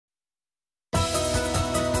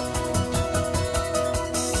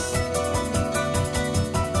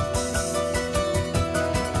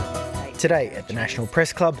Today at the National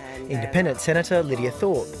Press Club, Independent Senator Lidia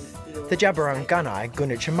Thorpe. The Djabwurrung Gunai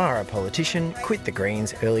Gunditjmara politician quit the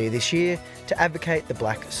Greens earlier this year to advocate the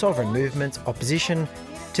Black Sovereign Movement's opposition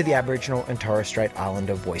to the Aboriginal and Torres Strait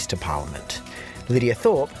Islander voice to Parliament. Lidia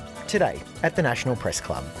Thorpe, today at the National Press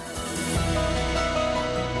Club.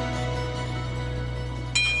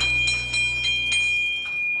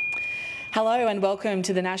 Hello and welcome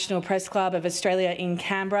to the National Press Club of Australia in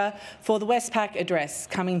Canberra for the Westpac Address,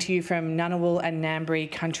 coming to you from Ngunnawal and Ngambri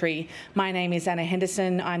country. My name is Anna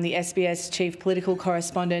Henderson. I'm the SBS Chief Political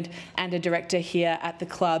Correspondent and a Director here at the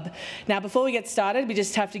club. Now, before we get started, we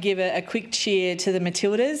just have to give a quick cheer to the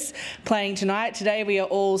Matildas playing tonight. Today we are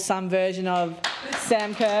all some version of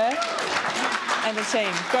Sam Kerr and the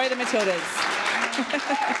team. Go the Matildas.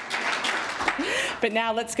 But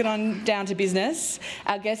now let's get on down to business.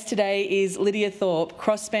 Our guest today is Lidia Thorpe,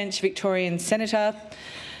 crossbench Victorian Senator,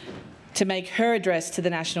 to make her address to the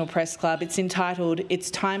National Press Club. It's entitled,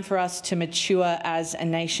 "It's Time for Us to Mature as a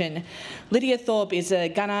Nation." Lidia Thorpe is a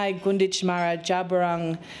Gunai Gunditjmara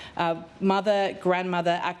Djabwurrung mother,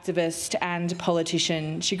 grandmother, activist and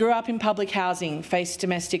politician. She grew up in public housing, faced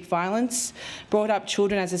domestic violence, brought up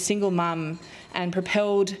children as a single mum and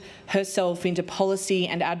propelled herself into policy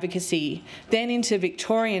and advocacy, then into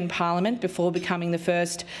Victorian Parliament before becoming the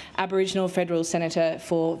first Aboriginal federal senator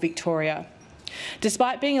for Victoria.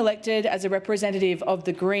 Despite being elected as a representative of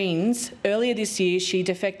the Greens, earlier this year she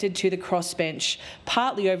defected to the crossbench,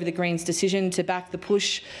 partly over the Greens' decision to back the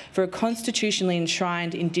push for a constitutionally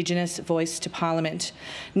enshrined Indigenous voice to Parliament.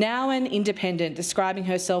 Now an independent, describing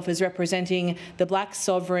herself as representing the Black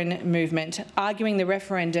Sovereign Movement, arguing the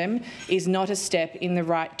referendum is not a step in the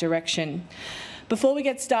right direction. Before we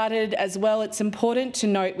get started as well, it's important to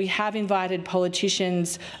note we have invited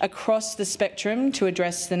politicians across the spectrum to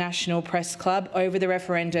address the National Press Club over the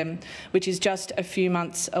referendum, which is just a few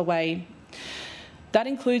months away. That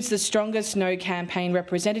includes the Strongest No campaign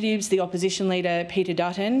representatives, the opposition leader Peter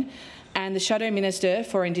Dutton, and the Shadow Minister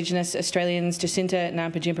for Indigenous Australians Jacinta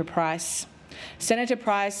Nampijinpa-Price. Senator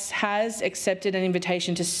Price has accepted an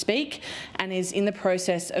invitation to speak and is in the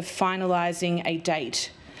process of finalising a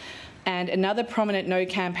date. And another prominent No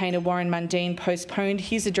campaigner, Warren Mundine, postponed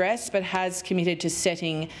his address but has committed to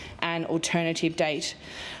setting an alternative date.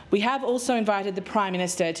 We have also invited the Prime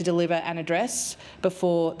Minister to deliver an address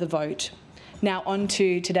before the vote. Now on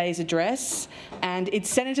to today's address, and it's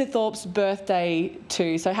Senator Thorpe's birthday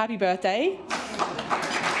too, so happy birthday.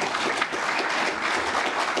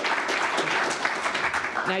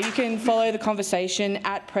 Now you can follow the conversation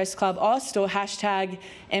at Press Club Aust or hashtag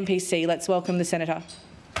NPC. Let's welcome the Senator.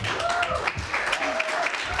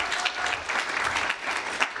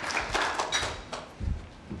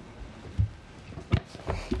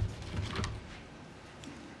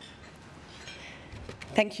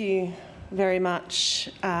 Thank you very much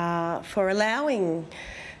for allowing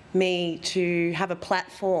me to have a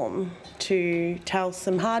platform to tell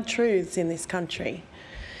some hard truths in this country.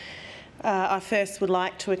 I first would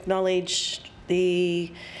like to acknowledge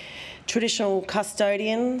the traditional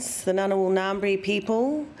custodians, the Ngunnawal Ngambri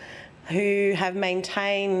people, who have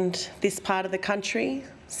maintained this part of the country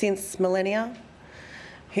since millennia,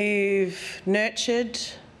 who've nurtured,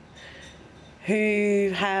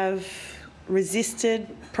 who have resisted,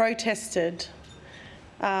 protested,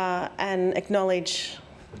 and acknowledge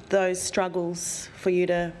those struggles for you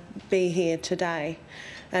to be here today,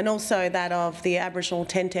 and also that of the Aboriginal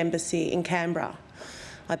Tent Embassy in Canberra.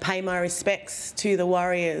 I pay my respects to the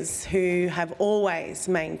warriors who have always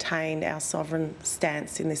maintained our sovereign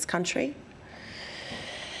stance in this country.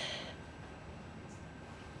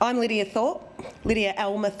 I'm Lidia Thorpe, Lidia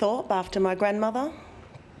Elmer Thorpe, after my grandmother.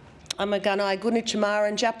 I'm a Gunai Gunditjmara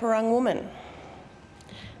and Djabwurrung woman.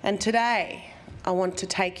 And today, I want to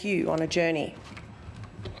take you on a journey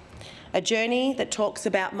that talks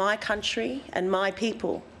about my country and my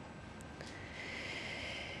people.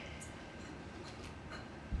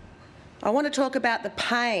 I want to talk about the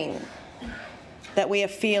pain that we are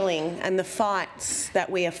feeling and the fights that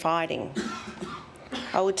we are fighting.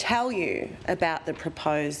 I will tell you about the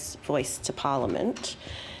proposed voice to Parliament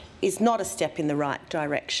is not a step in the right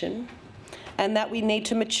direction, and that we need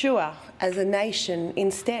to mature as a nation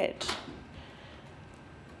instead,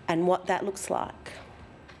 and what that looks like.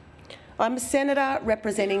 I'm a senator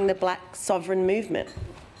representing the Black Sovereign Movement.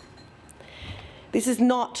 This is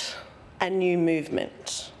not a new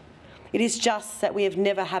movement. It is just that we have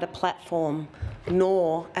never had a platform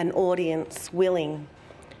nor an audience willing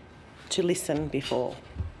to listen before.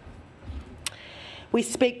 We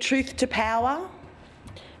speak truth to power,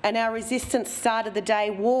 and our resistance started the day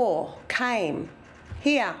war came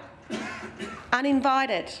here,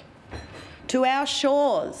 uninvited, to our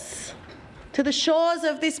shores, to the shores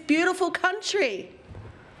of this beautiful country.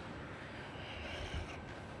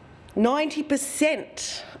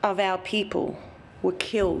 90% of our people were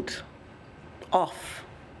killed off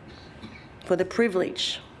for the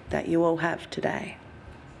privilege that you all have today.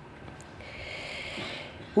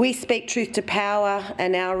 We speak truth to power,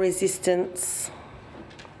 and our resistance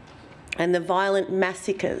and the violent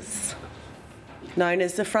massacres known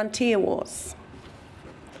as the Frontier Wars.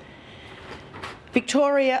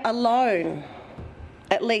 Victoria alone,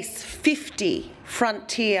 at least 50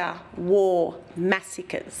 Frontier War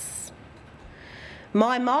massacres.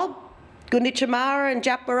 My mob, Gunditjmara and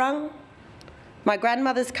Djab Wurrung, my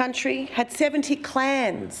grandmother's country, had 70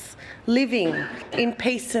 clans living in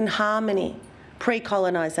peace and harmony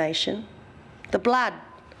pre-colonisation. The blood.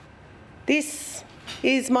 This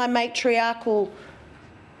is my matriarchal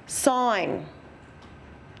sign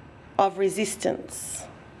of resistance.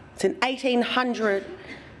 It's an 1800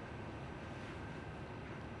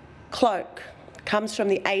 cloak, comes from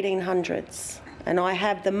the 1800s, and I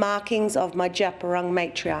have the markings of my Djab Wurrung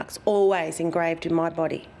matriarchs always engraved in my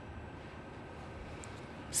body.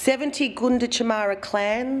 70 Gunditjmara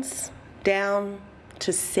clans down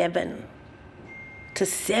to 7. To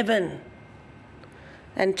 7.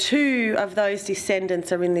 And 2 of those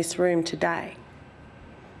descendants are in this room today.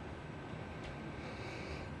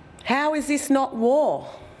 How is this not war,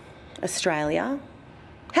 Australia?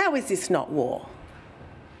 How is this not war?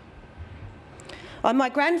 On my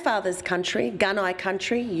grandfather's country, Gunai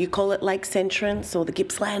country, you call it Lakes Entrance or the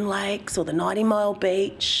Gippsland Lakes or the 90 Mile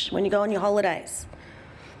Beach when you go on your holidays.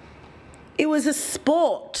 It was a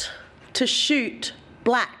sport to shoot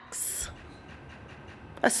blacks.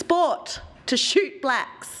 A sport to shoot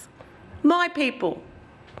blacks. My people,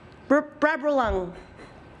 Brabralung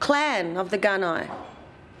clan of the Gunai.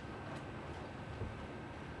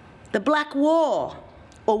 The Black War,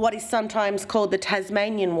 or what is sometimes called the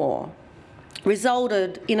Tasmanian War,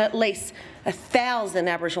 resulted in at least 1,000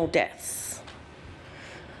 Aboriginal deaths,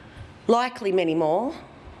 likely many more,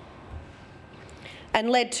 and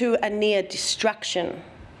led to a near destruction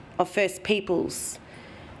of First Peoples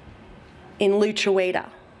in Lutruwita,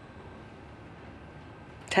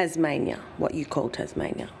 Tasmania, what you call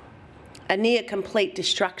Tasmania. A near complete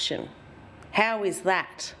destruction. How is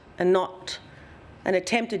that and not an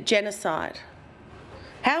attempted genocide?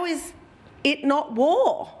 How is it not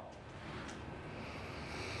war?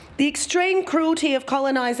 The extreme cruelty of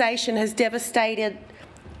colonisation has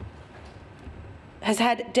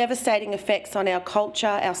had devastating effects on our culture,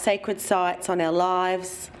 our sacred sites, on our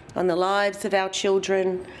lives, on the lives of our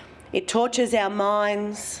children. It tortures our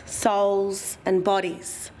minds, souls and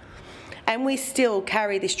bodies. And we still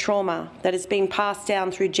carry this trauma that has been passed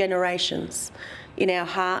down through generations in our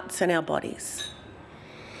hearts and our bodies.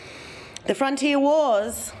 The Frontier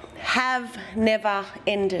Wars have never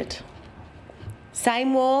ended.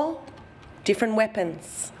 Same war, different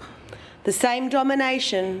weapons. The same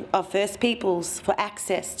domination of First Peoples for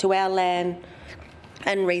access to our land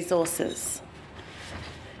and resources.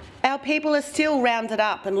 Our people are still rounded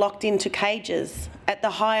up and locked into cages at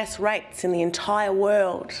the highest rates in the entire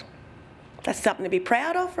world. That's something to be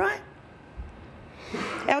proud of, right?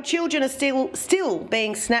 Our children are still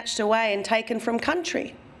being snatched away and taken from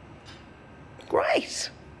country.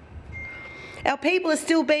 Great. Our people are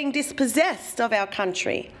still being dispossessed of our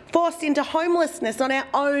country, forced into homelessness on our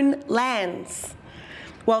own lands,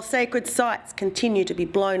 while sacred sites continue to be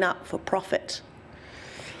blown up for profit.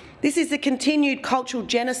 This is the continued cultural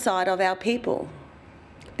genocide of our people.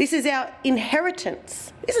 This is our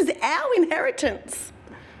inheritance. This is our inheritance.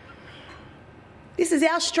 This is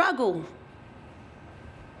our struggle.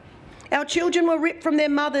 Our children were ripped from their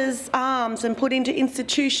mothers' arms and put into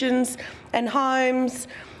institutions and homes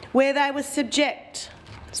where they were subjected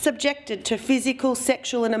to physical,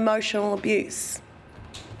 sexual and emotional abuse.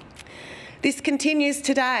 This continues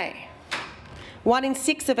today. 1 in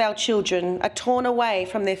 6 of our children are torn away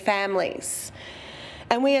from their families,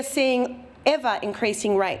 and we are seeing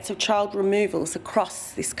ever-increasing rates of child removals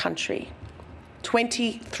across this country.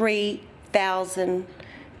 23,000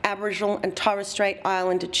 Aboriginal and Torres Strait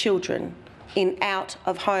Islander children in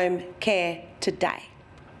out-of-home care today.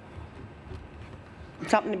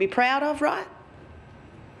 Something to be proud of, right?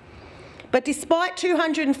 But despite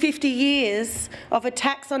 250 years of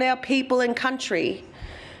attacks on our people and country,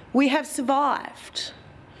 we have survived.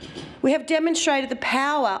 We have demonstrated the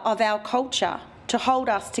power of our culture to hold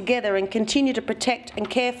us together and continue to protect and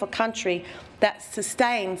care for country that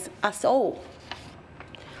sustains us all.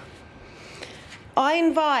 I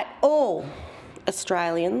invite all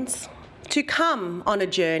Australians to come on a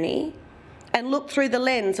journey and look through the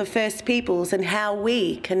lens of First Peoples and how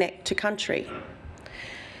we connect to country.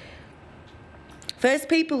 First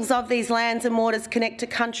Peoples of these lands and waters connect to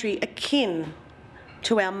country akin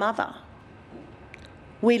to our mother.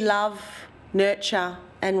 We love, nurture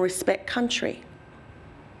and respect country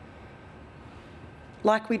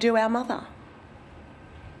like we do our mother.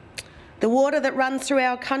 The water that runs through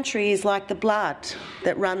our country is like the blood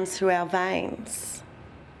that runs through our veins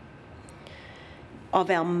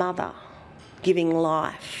of our mother, giving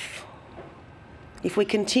life. If we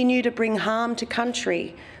continue to bring harm to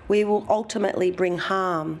country, we will ultimately bring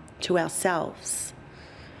harm to ourselves.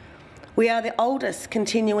 We are the oldest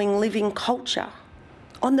continuing living culture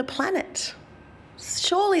on the planet.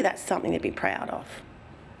 Surely that's something to be proud of.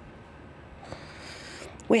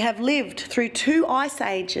 We have lived through 2 ice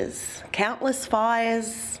ages, countless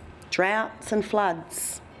fires, droughts and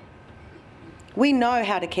floods. We know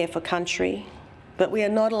how to care for country, but we are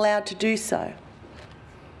not allowed to do so.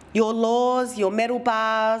 Your laws, your metal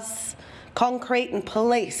bars, concrete and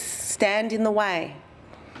police stand in the way,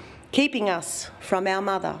 keeping us from our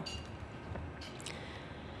mother.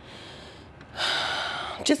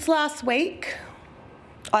 Just last week,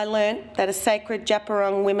 I learnt that a sacred Djab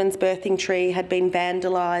Wurrung women's birthing tree had been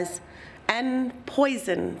vandalised and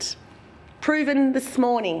poisoned. Proven this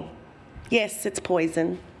morning. Yes, it's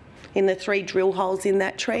poison in the 3 drill holes in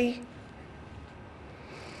that tree.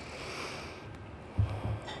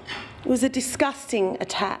 It was a disgusting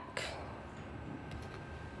attack,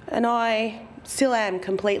 and I still am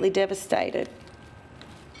completely devastated.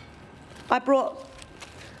 I brought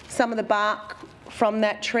some of the bark from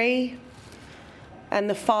that tree and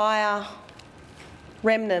the fire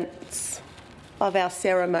remnants of our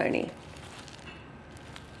ceremony.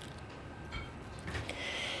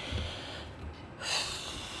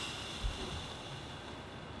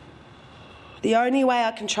 The only way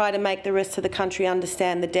I can try to make the rest of the country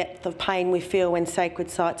understand the depth of pain we feel when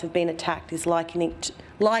sacred sites have been attacked is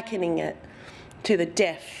likening it to the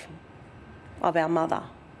death of our mother.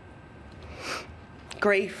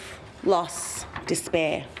 Grief, loss,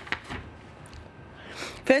 despair.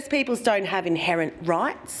 First Peoples don't have inherent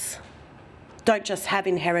rights, don't just have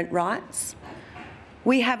inherent rights.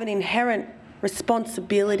 We have an inherent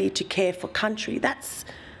responsibility to care for country.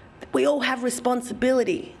 We all have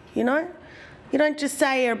responsibility, you know? You don't just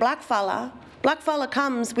say you're a blackfella. Blackfella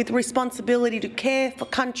comes with responsibility to care for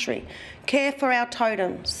country, care for our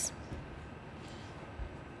totems.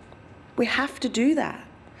 We have to do that.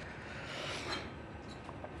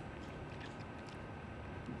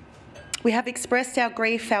 We have expressed our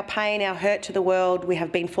grief, our pain, our hurt to the world. We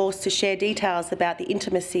have been forced to share details about the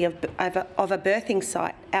intimacy of a birthing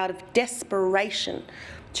site out of desperation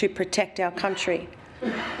to protect our country.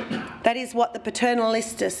 That is what the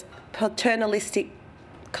paternalistic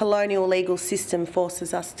colonial legal system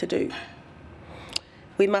forces us to do.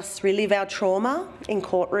 We must relive our trauma in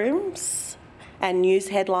courtrooms and news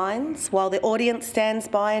headlines while the audience stands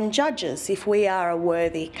by and judges if we are a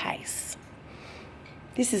worthy case.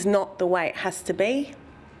 This is not the way it has to be.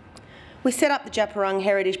 We set up the Djab Wurrung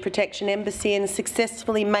Heritage Protection Embassy and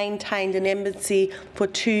successfully maintained an embassy for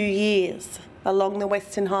 2 years along the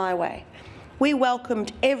Western Highway. We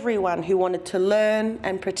welcomed everyone who wanted to learn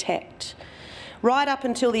and protect, right up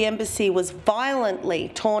until the embassy was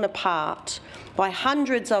violently torn apart by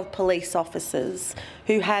hundreds of police officers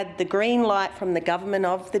who had the green light from the government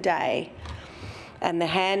of the day and the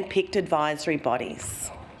hand-picked advisory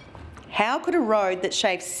bodies. How could a road that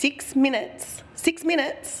shaves 6 minutes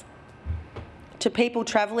to people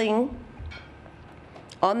travelling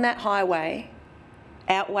on that highway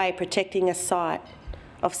outweigh protecting a site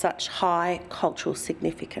of such high cultural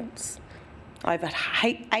significance? Over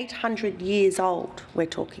 800 years old, we're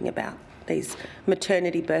talking about these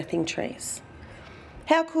maternity birthing trees.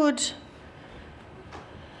 How could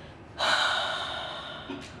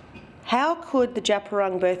the Djab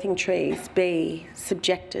Wurrung birthing trees be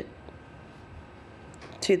subjected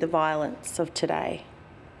to the violence of today?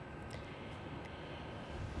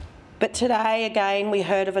 But today, again, we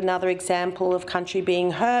heard of another example of country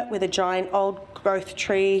being hurt with a giant old-growth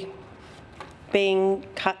tree being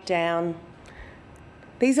cut down.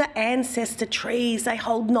 These are ancestor trees. They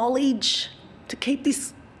hold knowledge to keep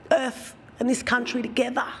this earth and this country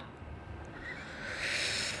together.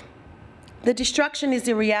 The destruction is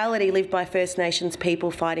the reality lived by First Nations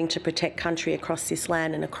people fighting to protect country across this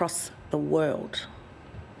land and across the world.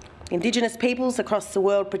 Indigenous peoples across the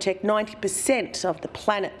world protect 90% of the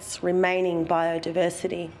planet's remaining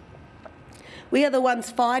biodiversity. We are the ones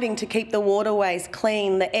fighting to keep the waterways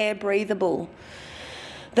clean, the air breathable,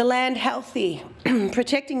 the land healthy,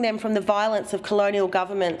 protecting them from the violence of colonial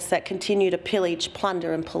governments that continue to pillage,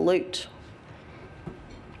 plunder and pollute.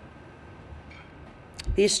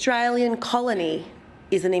 The Australian colony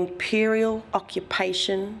is an imperial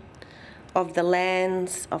occupation of the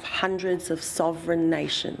lands of hundreds of sovereign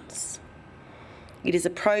nations. It is a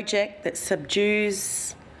project that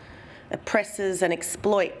subdues, oppresses and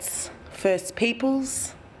exploits First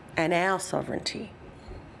Peoples and our sovereignty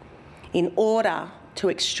in order to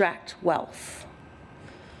extract wealth,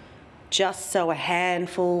 just so a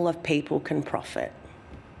handful of people can profit.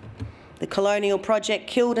 The colonial project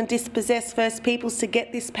killed and dispossessed First Peoples to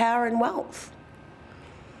get this power and wealth.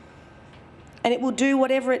 And it will do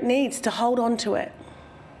whatever it needs to hold on to it.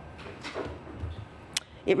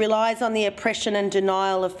 It relies on the oppression and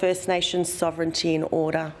denial of First Nations sovereignty in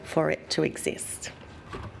order for it to exist.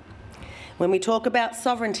 When we talk about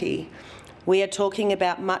sovereignty, we are talking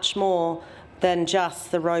about much more than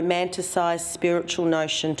just the romanticised spiritual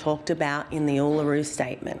notion talked about in the Uluru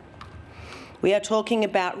Statement. We are talking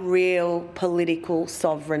about real political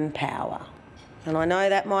sovereign power. And I know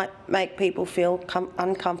that might make people feel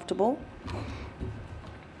uncomfortable,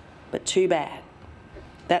 but too bad.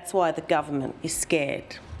 That's why the government is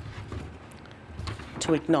scared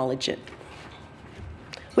to acknowledge it.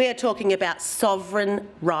 We are talking about sovereign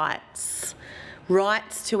rights,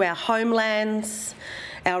 rights to our homelands,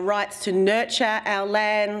 our rights to nurture our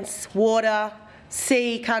lands, water,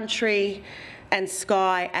 sea, country and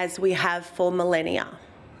sky as we have for millennia.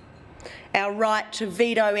 Our right to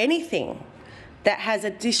veto anything that has a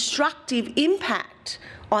destructive impact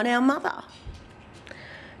on our mother.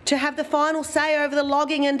 To have the final say over the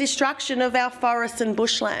logging and destruction of our forests and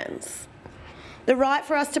bushlands. The right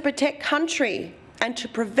for us to protect country and to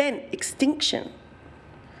prevent extinction.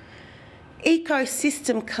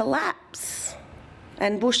 Ecosystem collapse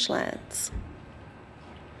and bushlands.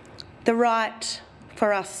 The right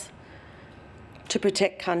for us to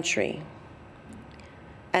protect country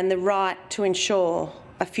and the right to ensure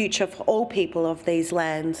a future for all people of these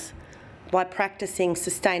lands by practising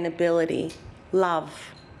sustainability,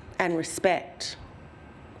 love and respect.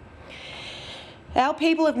 Our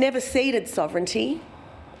people have never ceded sovereignty.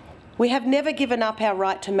 We have never given up our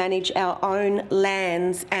right to manage our own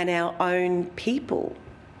lands and our own people.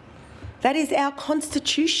 That is our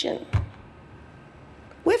constitution.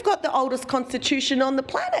 We've got the oldest constitution on the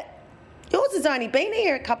planet. Yours has only been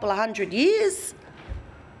here a couple of 100 years.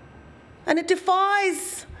 And it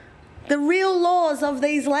defies the real laws of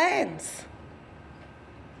these lands.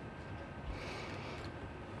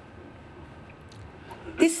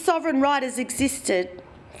 This sovereign right has existed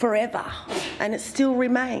forever and it still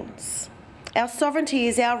remains. Our sovereignty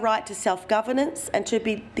is our right to self-governance and to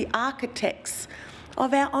be the architects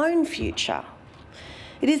of our own future.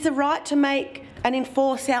 It is the right to make and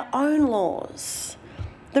enforce our own laws,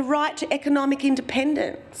 the right to economic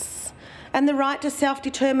independence and the right to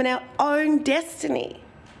self-determine our own destiny.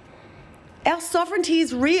 Our sovereignty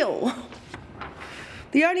is real.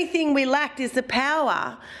 The only thing we lacked is the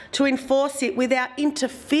power to enforce it without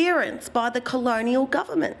interference by the colonial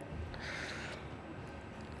government.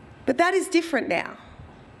 But that is different now.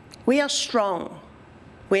 We are strong,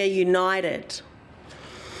 we are united,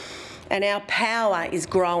 and our power is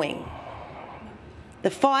growing.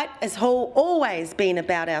 The fight has always been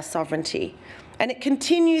about our sovereignty, and it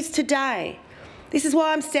continues today. This is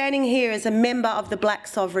why I'm standing here as a member of the Black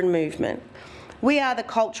Sovereign Movement. We are the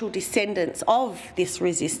cultural descendants of this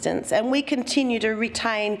resistance and we continue to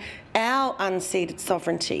retain our unceded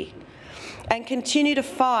sovereignty and continue to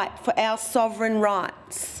fight for our sovereign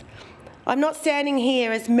rights. I'm not standing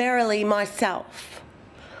here as merely myself,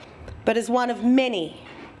 but as one of many,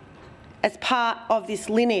 as part of this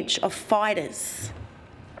lineage of fighters.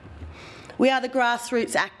 We are the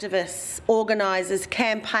grassroots activists, organisers,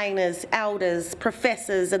 campaigners, elders,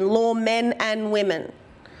 professors and lawmen and women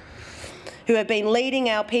who have been leading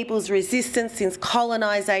our people's resistance since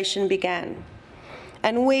colonisation began.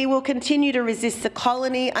 And we will continue to resist the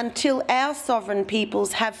colony until our sovereign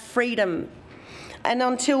peoples have freedom and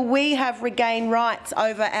until we have regained rights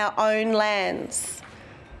over our own lands.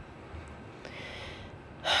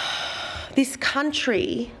 This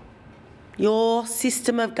country, your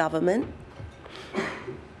system of government,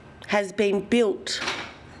 has been built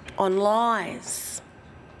on lies.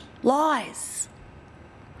 Lies.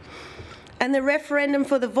 And the referendum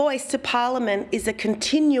for the voice to Parliament is a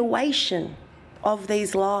continuation of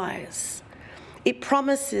these lies. It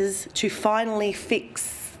promises to finally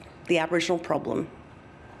fix the Aboriginal problem.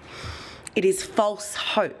 It is false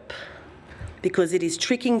hope. because it is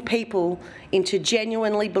tricking people into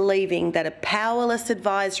genuinely believing that a powerless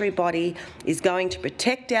advisory body is going to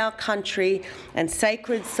protect our country and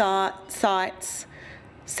sacred sites,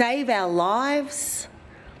 save our lives,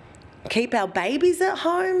 keep our babies at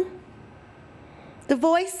home. The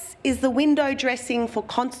Voice is the window dressing for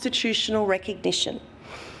constitutional recognition.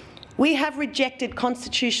 We have rejected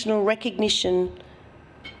constitutional recognition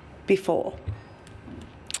before.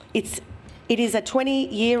 It is a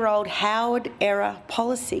 20-year-old Howard-era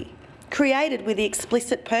policy created with the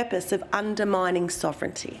explicit purpose of undermining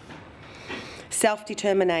sovereignty,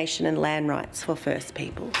 self-determination and land rights for First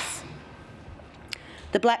Peoples.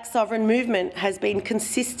 The Black sovereign movement has been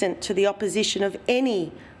consistent to the opposition of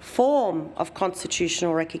any form of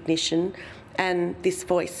constitutional recognition and this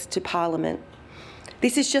voice to Parliament.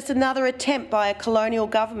 This is just another attempt by a colonial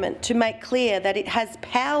government to make clear that it has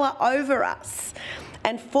power over us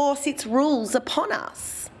and force its rules upon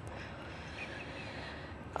us.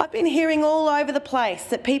 I've been hearing all over the place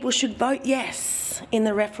that people should vote yes in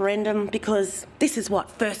the referendum because this is what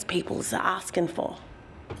First Peoples are asking for.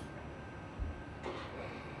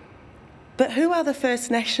 But who are the First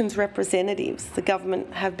Nations representatives the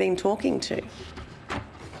government have been talking to?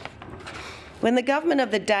 When the government of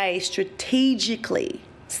the day strategically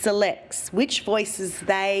selects which voices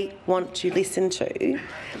they want to listen to,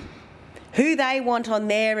 who they want on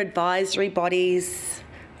their advisory bodies,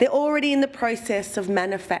 they're already in the process of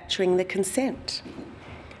manufacturing the consent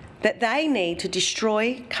that they need to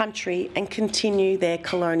destroy country and continue their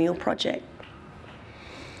colonial project.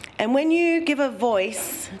 And when you give a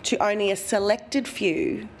voice to only a selected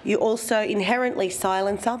few, you also inherently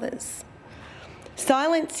silence others.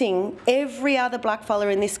 Silencing every other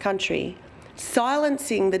blackfella in this country,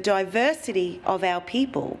 silencing the diversity of our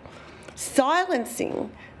people,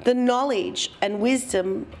 silencing the knowledge and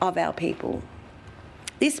wisdom of our people.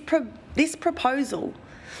 This proposal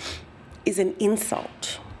is an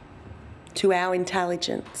insult to our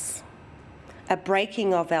intelligence, a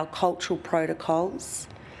breaking of our cultural protocols,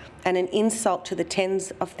 and an insult to the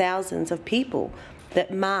tens of thousands of people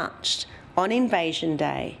that marched on Invasion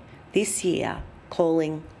Day this year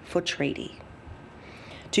calling for treaty.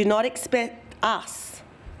 Do not expect us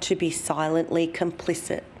to be silently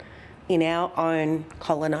complicit in our own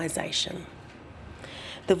colonisation.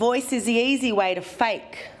 The Voice is the easy way to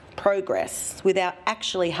fake progress without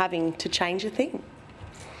actually having to change a thing.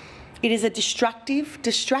 It is a destructive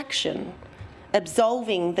distraction,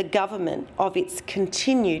 absolving the government of its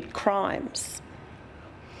continued crimes.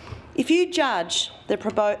 If you judge the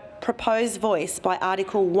proposed voice by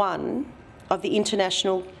Article 1 of the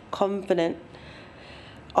International Covenant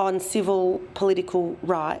on Civil Political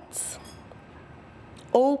Rights,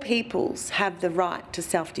 all peoples have the right to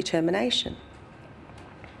self-determination.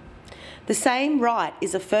 The same right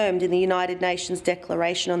is affirmed in the United Nations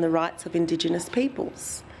Declaration on the Rights of Indigenous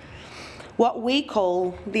Peoples, what we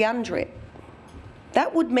call the UNDRIP.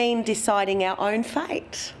 That would mean deciding our own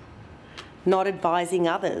fate, not advising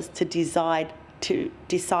others to decide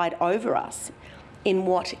over us in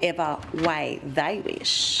whatever way they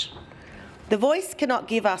wish. The Voice cannot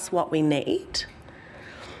give us what we need.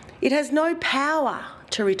 It has no power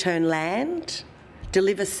to return land,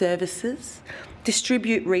 deliver services,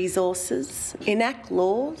 distribute resources, enact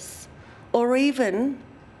laws, or even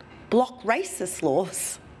block racist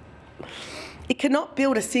laws. It cannot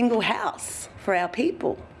build a single house for our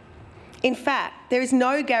people. In fact, there is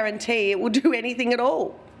no guarantee it will do anything at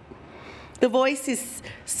all. The Voice is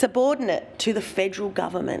subordinate to the federal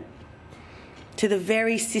government, to the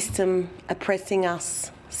very system oppressing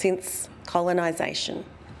us since colonisation.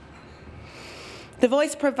 The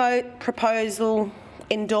Voice proposal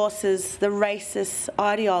endorses the racist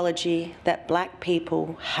ideology that black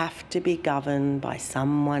people have to be governed by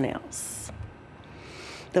someone else.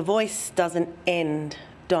 The Voice doesn't end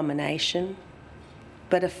domination,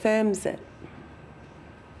 but affirms it.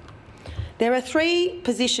 There are three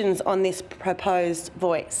positions on this proposed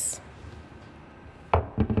voice.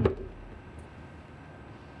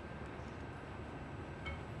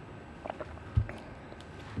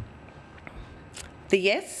 The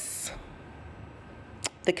yes,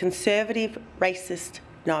 the conservative racist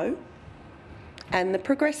no, and the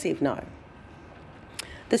progressive no.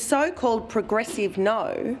 The so-called progressive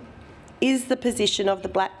no is the position of the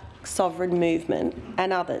Black sovereign movement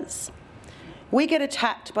and others. We get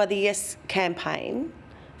attacked by the Yes campaign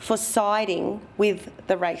for siding with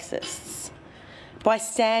the racists, by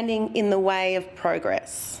standing in the way of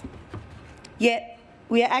progress. Yet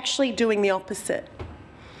we are actually doing the opposite.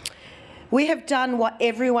 We have done what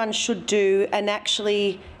everyone should do and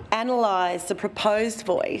actually analyse the proposed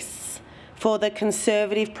voice for the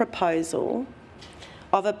Conservative proposal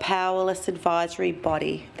of a powerless advisory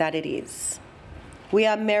body that it is. We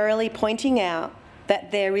are merely pointing out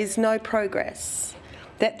that there is no progress,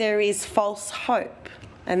 that there is false hope,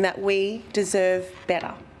 and that we deserve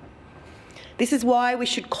better. This is why we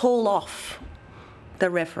should call off the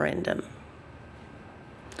referendum.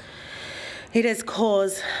 It has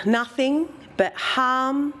caused nothing but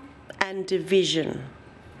harm and division.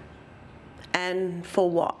 And for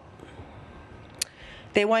what?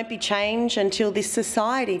 There won't be change until this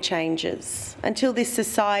society changes, until this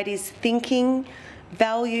society's thinking,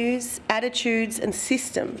 values, attitudes and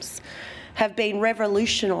systems have been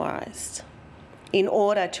revolutionised in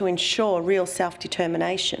order to ensure real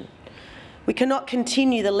self-determination. We cannot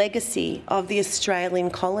continue the legacy of the Australian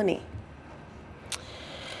colony.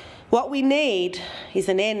 What we need is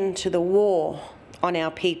an end to the war on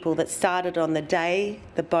our people that started on the day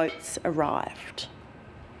the boats arrived.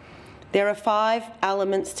 There are 5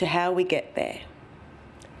 elements to how we get there,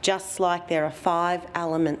 just like there are 5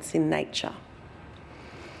 elements in nature.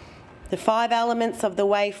 The 5 elements of the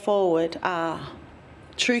way forward are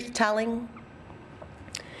truth-telling,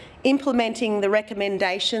 implementing the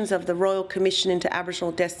recommendations of the Royal Commission into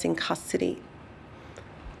Aboriginal Deaths in Custody,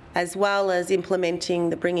 as well as implementing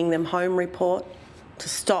the Bringing Them Home report to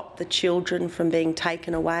stop the children from being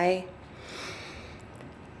taken away,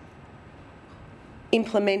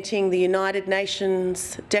 implementing the United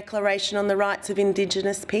Nations Declaration on the Rights of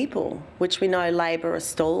Indigenous People, which we know Labor are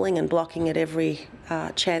stalling and blocking at every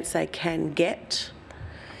chance they can get,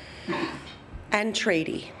 and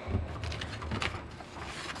treaty.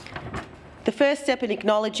 The first step in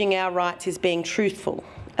acknowledging our rights is being truthful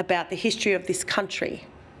about the history of this country.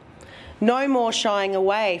 No more shying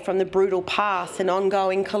away from the brutal past and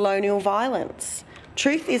ongoing colonial violence.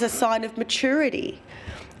 Truth is a sign of maturity,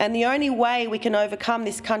 and the only way we can overcome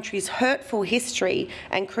this country's hurtful history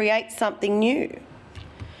and create something new.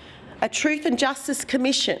 A Truth and Justice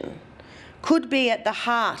Commission could be at the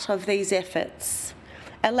heart of these efforts,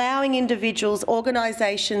 allowing individuals,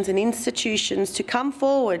 organisations and institutions to come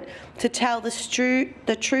forward to tell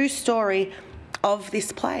the true story of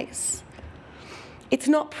this place. It's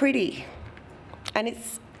not pretty, and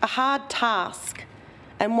it's a hard task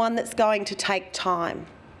and one that's going to take time.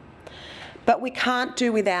 But we can't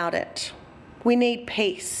do without it. We need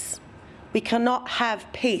peace. We cannot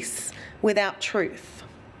have peace without truth.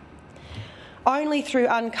 Only through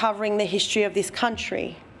uncovering the history of this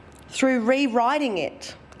country, through rewriting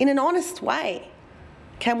it in an honest way,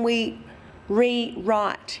 can we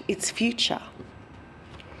rewrite its future.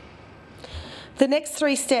 The next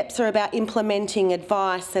 3 steps are about implementing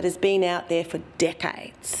advice that has been out there for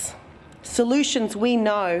decades. Solutions we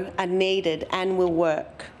know are needed and will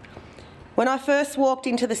work. When I first walked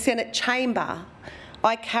into the Senate chamber,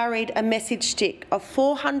 I carried a message stick of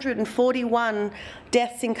 441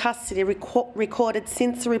 deaths in custody recorded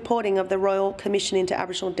since the reporting of the Royal Commission into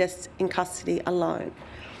Aboriginal Deaths in Custody alone.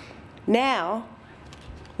 Now,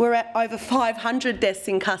 we're at over 500 deaths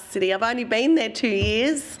in custody. I've only been there 2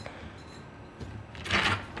 years.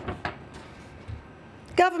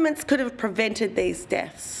 Governments could have prevented these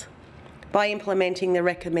deaths by implementing the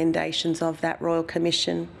recommendations of that Royal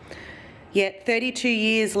Commission. Yet 32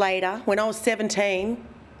 years later, when I was 17,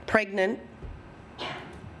 pregnant,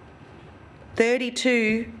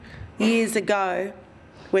 32 years ago,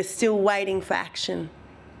 we're still waiting for action.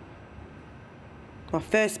 My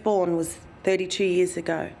firstborn was 32 years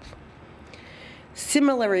ago.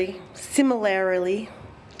 Similarly,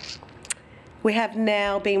 we have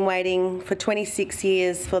now been waiting for 26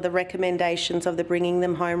 years for the recommendations of the Bringing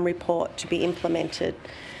Them Home report to be implemented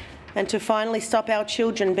and to finally stop our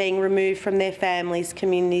children being removed from their families,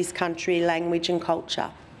 communities, country, language and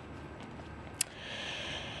culture.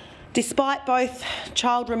 Despite both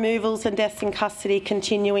child removals and deaths in custody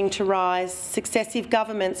continuing to rise, successive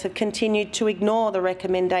governments have continued to ignore the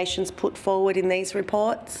recommendations put forward in these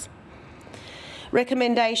reports.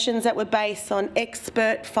 Recommendations that were based on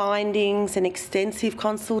expert findings and extensive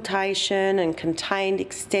consultation and contained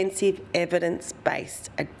extensive evidence-based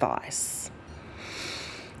advice.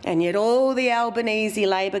 And yet all the Albanese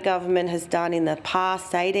Labor government has done in the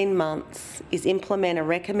past 18 months is implement a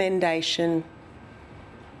recommendation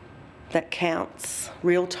that counts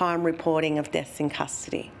real-time reporting of deaths in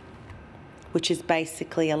custody, which is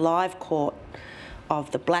basically a live court of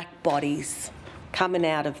the black bodies coming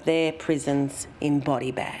out of their prisons in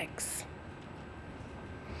body bags.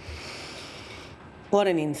 What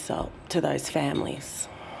an insult to those families.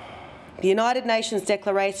 The United Nations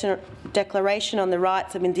Declaration on the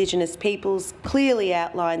Rights of Indigenous Peoples clearly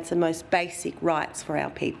outlines the most basic rights for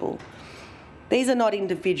our people. These are not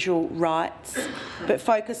individual rights, but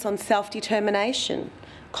focus on self-determination,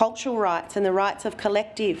 cultural rights and the rights of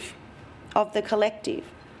the collective.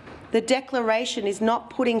 The Declaration is not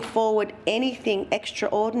putting forward anything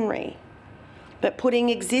extraordinary, but putting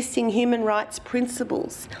existing human rights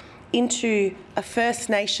principles into a First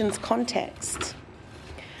Nations context.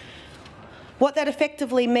 What that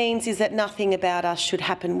effectively means is that nothing about us should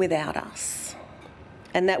happen without us,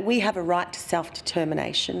 and that we have a right to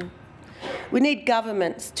self-determination. We need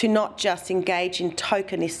governments to not just engage in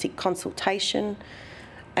tokenistic consultation,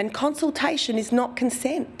 and consultation is not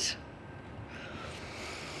consent.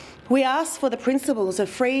 We ask for the principles of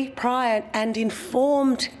free, prior and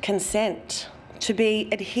informed consent to be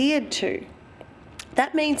adhered to.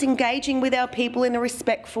 That means engaging with our people in a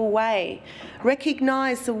respectful way,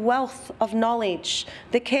 recognise the wealth of knowledge,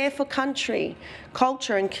 the care for country,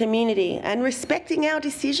 culture and community, and respecting our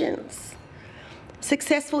decisions.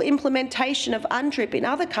 Successful implementation of UNDRIP in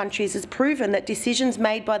other countries has proven that decisions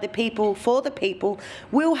made by the people for the people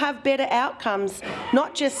will have better outcomes,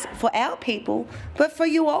 not just for our people, but for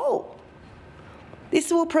you all.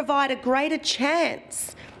 This will provide a greater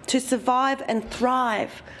chance to survive and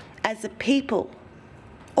thrive as a people.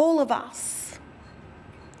 All of us.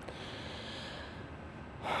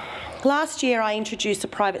 Last year I introduced a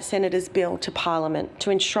private senator's bill to Parliament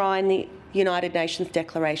to enshrine the United Nations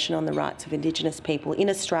Declaration on the Rights of Indigenous People in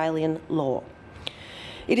Australian law.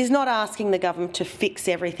 It is not asking the government to fix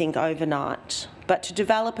everything overnight, but to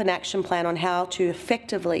develop an action plan on how to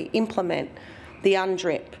effectively implement the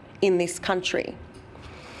UNDRIP in this country.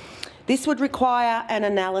 This would require an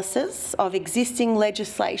analysis of existing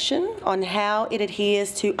legislation on how it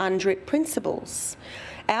adheres to UNDRIP principles,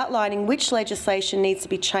 outlining which legislation needs to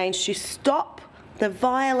be changed to stop the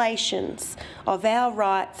violations of our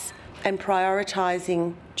rights and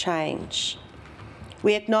prioritising change.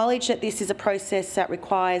 We acknowledge that this is a process that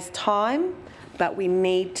requires time, but we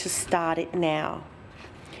need to start it now.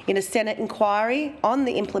 In a Senate inquiry on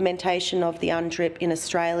the implementation of the UNDRIP in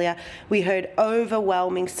Australia, we heard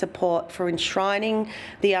overwhelming support for enshrining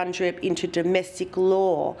the UNDRIP into domestic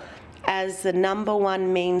law as the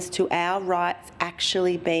 #1 means to our rights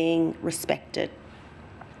actually being respected.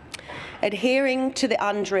 Adhering to the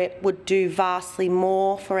UNDRIP would do vastly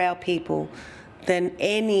more for our people than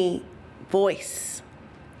any voice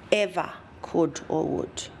ever could or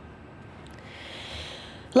would.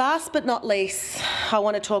 Last but not least, I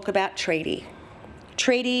want to talk about treaty.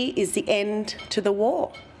 Treaty is the end to the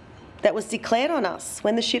war that was declared on us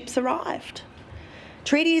when the ships arrived.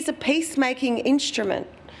 Treaty is a peacemaking instrument.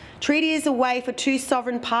 Treaty is a way for two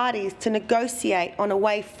sovereign parties to negotiate on a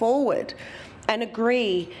way forward and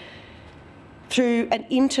agree through an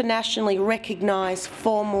internationally recognised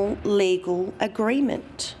formal legal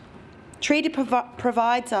agreement. Treaty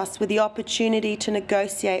provides us with the opportunity to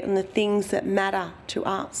negotiate on the things that matter to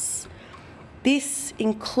us. This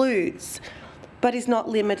includes, but is not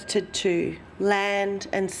limited to, land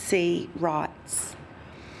and sea rights.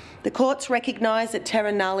 The courts recognise that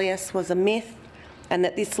terra nullius was a myth and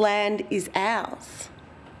that this land is ours.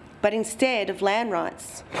 But instead of land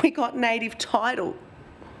rights, we got native title,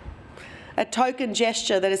 a token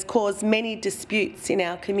gesture that has caused many disputes in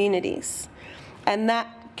our communities, and that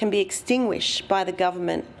can be extinguished by the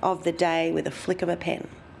government of the day with a flick of a pen.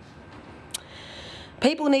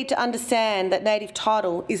 People need to understand that native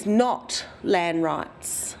title is not land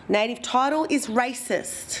rights. Native title is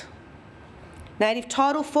racist. Native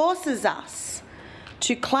title forces us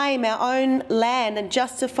to claim our own land and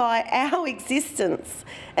justify our existence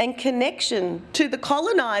and connection to the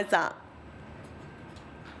coloniser.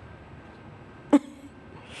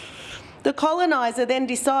 The coloniser then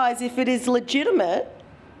decides if it is legitimate.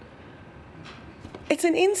 It's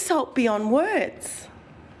an insult beyond words.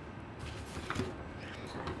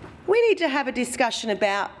 We need to have a discussion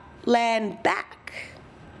about land back.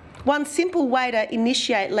 One simple way to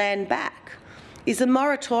initiate land back is a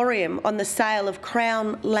moratorium on the sale of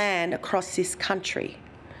Crown land across this country.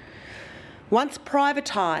 Once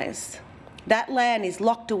privatised, that land is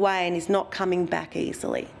locked away and is not coming back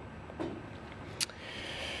easily.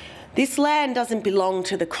 This land doesn't belong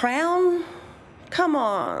to the Crown. Come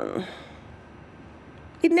on.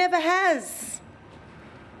 It never has.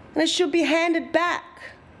 And it should be handed back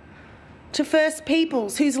to First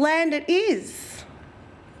Peoples, whose land it is.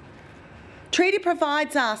 Treaty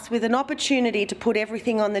provides us with an opportunity to put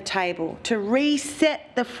everything on the table, to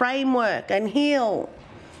reset the framework and heal.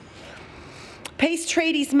 Peace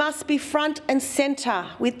treaties must be front and centre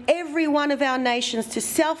with every one of our nations to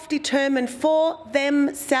self-determine for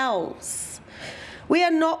themselves. We are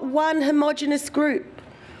not one homogenous group.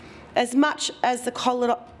 as much as the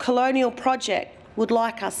colonial project would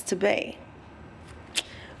like us to be.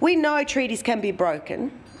 We know treaties can be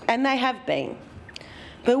broken, and they have been.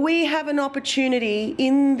 But we have an opportunity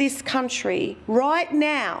in this country right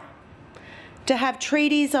now to have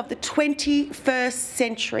treaties of the 21st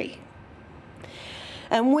century.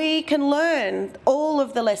 And we can learn all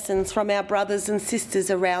of the lessons from our brothers and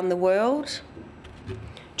sisters around the world.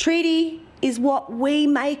 Treaty is what we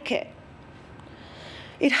make it.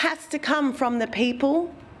 It has to come from the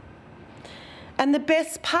people. And the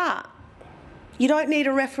best part, you don't need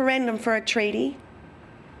a referendum for a treaty,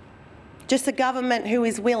 just a government who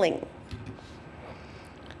is willing.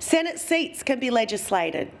 Senate seats can be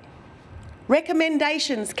legislated.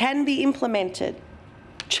 Recommendations can be implemented.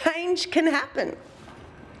 Change can happen.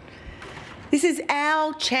 This is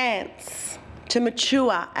our chance to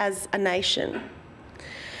mature as a nation,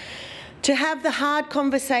 to have the hard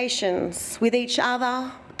conversations with each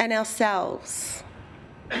other and ourselves,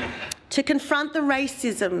 to confront the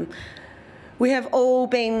racism we have all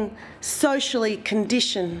been socially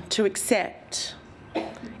conditioned to accept,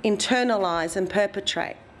 internalise and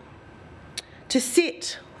perpetrate, to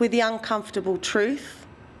sit with the uncomfortable truth,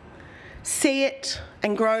 see it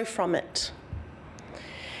and grow from it.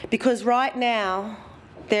 Because right now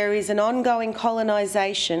there is an ongoing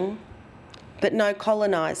colonisation but no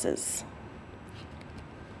colonisers.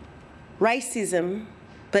 Racism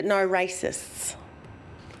but no racists.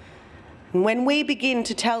 And when we begin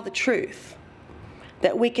to tell the truth,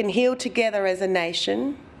 that we can heal together as a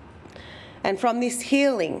nation, and from this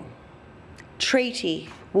healing, treaty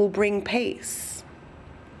will bring peace.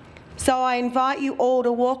 So I invite you all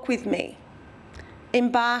to walk with me,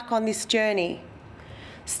 embark on this journey,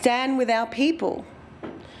 stand with our people,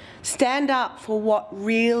 stand up for what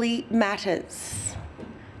really matters,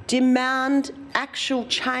 demand actual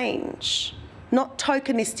change, not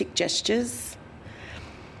tokenistic gestures.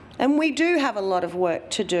 And we do have a lot of work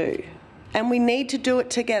to do. And we need to do it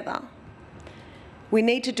together. We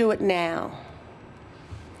need to do it now.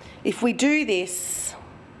 If we do this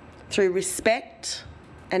through respect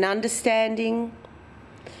and understanding,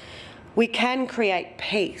 we can create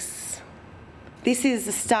peace. This is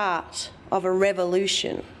the start of a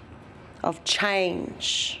revolution, of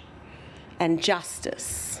change and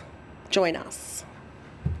justice. Join us.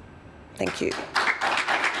 Thank you.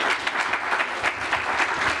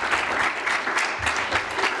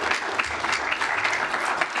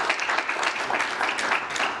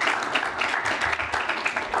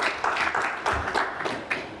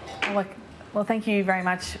 Well, thank you very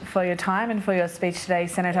much for your time and for your speech today,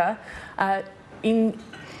 Senator. In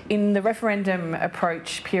the referendum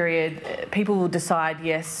approach period, people will decide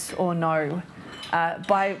yes or no.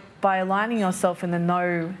 By aligning yourself in the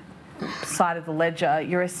no side of the ledger,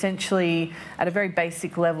 you're essentially, at a very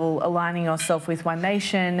basic level, aligning yourself with One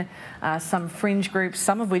Nation, some fringe groups,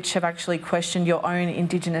 some of which have actually questioned your own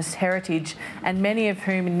Indigenous heritage, and many of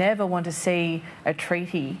whom never want to see a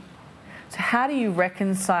treaty. So how do you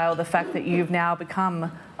reconcile the fact that you've now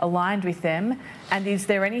become aligned with them, and is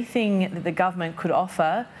there anything that the government could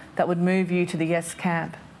offer that would move you to the yes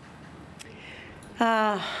camp?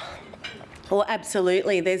 Well,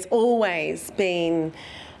 absolutely. There's always been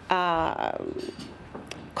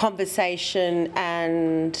conversation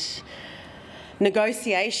and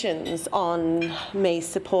negotiations on me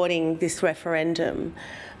supporting this referendum.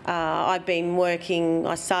 I've been working,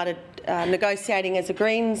 I started negotiating as a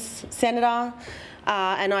Greens senator,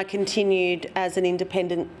 and I continued as an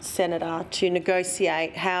independent senator to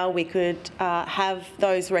negotiate how we could have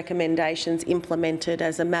those recommendations implemented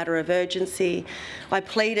as a matter of urgency. I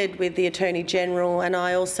pleaded with the Attorney-General, and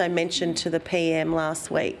I also mentioned to the PM last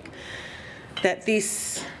week that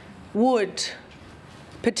this would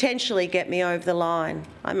potentially get me over the line.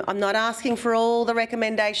 I'm not asking for all the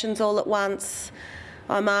recommendations all at once.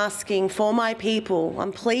 I'm asking for my people,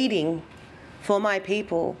 I'm pleading for my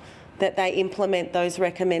people that they implement those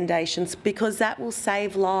recommendations, because that will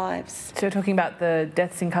save lives. So you're talking about the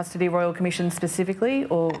Deaths in Custody Royal Commission specifically,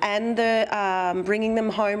 or? And the Bringing Them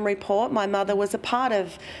Home report. My mother was a part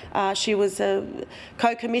of, she was a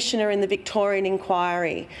co-commissioner in the Victorian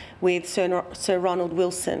inquiry with Sir Ronald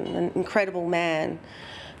Wilson, an incredible man.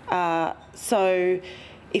 So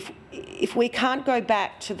if we can't go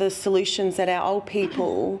back to the solutions that our old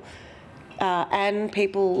people and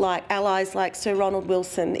people like allies like Sir Ronald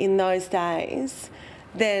Wilson in those days,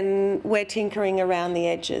 then we're tinkering around the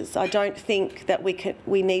edges. I don't think that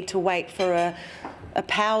we need to wait for a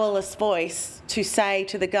powerless voice to say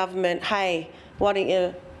to the government, hey, why don't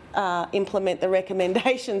you implement the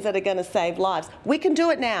recommendations that are going to save lives. We can do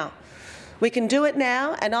it now. We can do it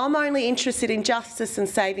now, and I'm only interested in justice and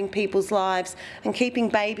saving people's lives and keeping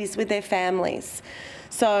babies with their families.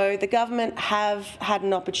 So the government have had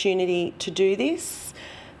an opportunity to do this,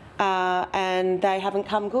 and they haven't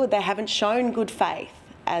come good. They haven't shown good faith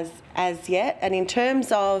as yet. And in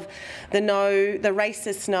terms of the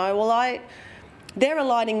racist no, well, they're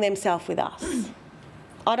aligning themselves with us.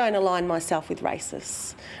 I don't align myself with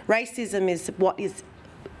racists. Racism is what is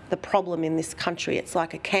the problem in this country. It's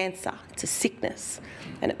like a cancer, it's a sickness,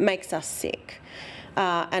 and it makes us sick.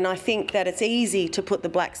 And I think that it's easy to put the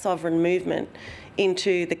Black Sovereign movement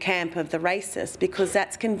into the camp of the racists because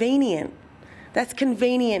that's convenient. That's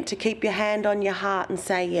convenient to keep your hand on your heart and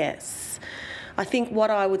say yes. I think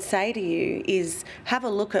what I would say to you is have a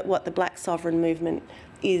look at what the Black Sovereign movement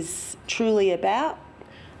is truly about,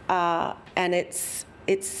 and it's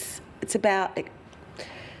about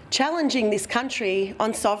challenging this country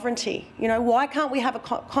on sovereignty. You know, why can't we have a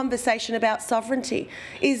conversation about sovereignty?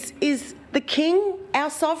 Is the king our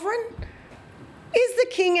sovereign? Is the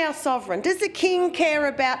king our sovereign? Does the king care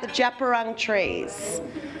about the Djaparang trees?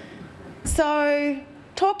 So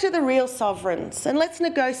talk to the real sovereigns and let's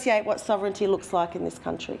negotiate what sovereignty looks like in this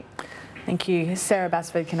country. Thank you. Sarah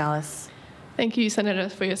Basford-Canales. Thank you, Senator,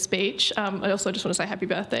 for your speech. I also just want to say happy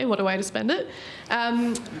birthday. What a way to spend it.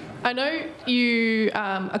 I know you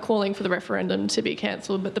are calling for the referendum to be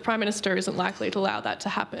cancelled, but the Prime Minister isn't likely to allow that to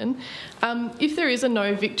happen. If there is a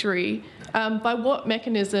no victory, by what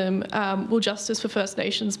mechanism will justice for First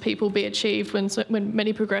Nations people be achieved when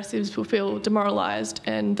many progressives will feel demoralised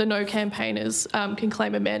and the no campaigners can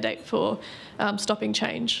claim a mandate for stopping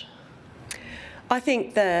change? I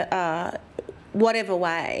think that whatever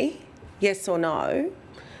way, yes or no,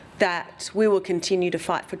 that we will continue to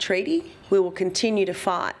fight for treaty. We will continue to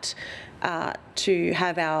fight to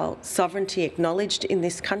have our sovereignty acknowledged in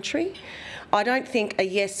this country. I don't think a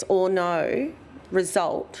yes or no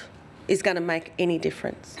result is going to make any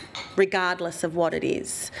difference, regardless of what it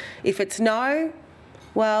is. If it's no,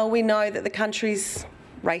 well, we know that the country's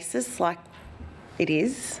racist, like it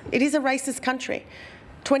is. It is a racist country.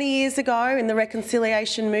 20 years ago in the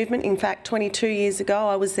reconciliation movement, in fact 22 years ago,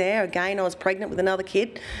 I was there again. I was pregnant with another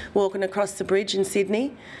kid walking across the bridge in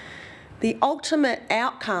Sydney. The ultimate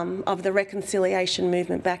outcome of the reconciliation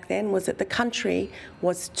movement back then was that the country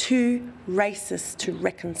was too racist to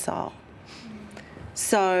reconcile.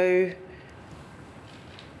 So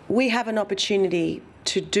we have an opportunity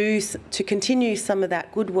to continue some of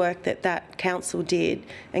that good work that council did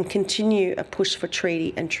and continue a push for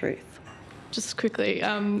treaty and truth. Just quickly,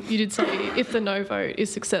 you did say if the no vote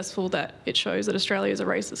is successful that it shows that Australia is a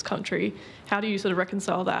racist country. How do you sort of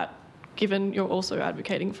reconcile that, given you're also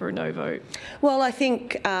advocating for a no vote? Well, I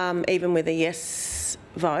think even with a yes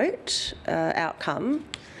vote outcome,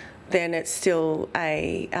 then it's still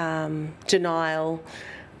a denial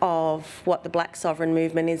of what the Black Sovereign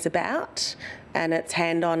movement is about, and it's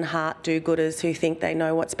hand-on-heart do-gooders who think they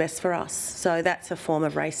know what's best for us. So that's a form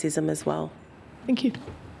of racism as well. Thank you.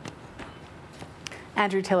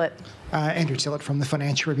 Andrew Tillett. Andrew Tillett from the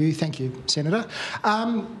Financial Review. Thank you, Senator.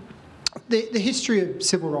 The history of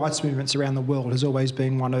civil rights movements around the world has always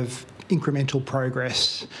been one of incremental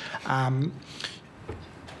progress. I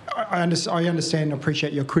understand and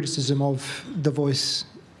appreciate your criticism of the Voice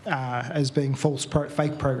as being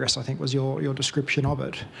fake progress, I think was your description of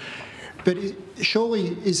it. But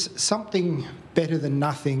surely is something better than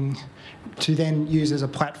nothing to then use as a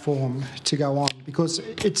platform to go on? Because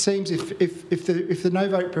it seems if the no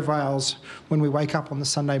vote prevails when we wake up on the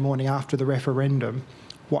Sunday morning after the referendum,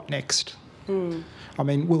 what next? I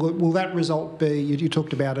mean, will that result be, you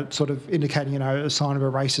talked about it sort of indicating, a sign of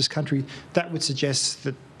a racist country. That would suggest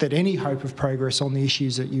that any hope of progress on the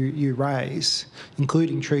issues that you raise,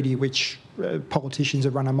 including treaty, which politicians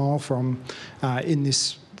have run a mile from in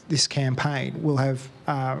this campaign, will have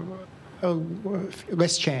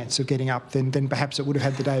less chance of getting up than perhaps it would have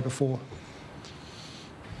had the day before.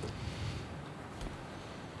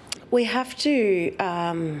 We have to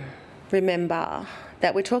remember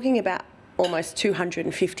that we're talking about almost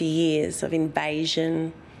 250 years of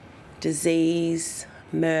invasion, disease,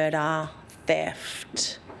 murder,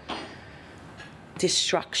 theft,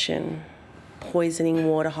 destruction, poisoning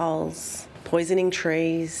waterholes, poisoning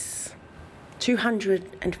trees.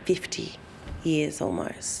 250 years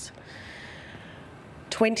almost.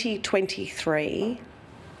 2023,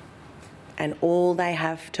 and all they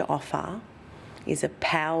have to offer is a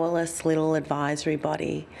powerless little advisory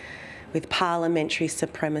body with parliamentary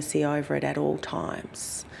supremacy over it at all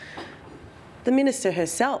times. The Minister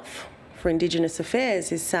herself for Indigenous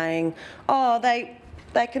Affairs is saying, oh, they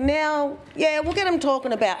can now, yeah, we'll get them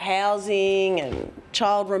talking about housing and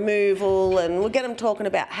child removal, and we'll get them talking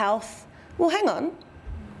about health. Well, hang on.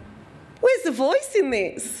 Where's the voice in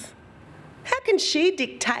this? How can she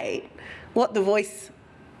dictate what the voice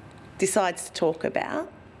decides to talk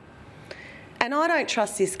about? And I don't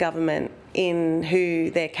trust this government in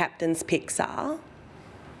who their captain's picks are,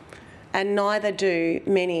 and neither do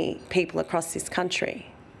many people across this country.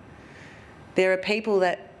 There are people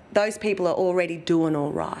those people are already doing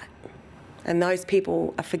all right, and those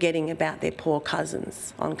people are forgetting about their poor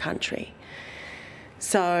cousins on country.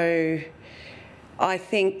 So I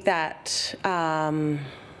think that,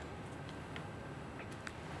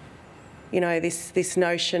 this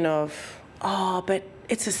notion of, oh, but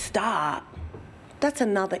it's a start. That's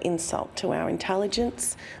another insult to our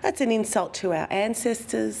intelligence. That's an insult to our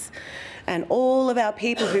ancestors and all of our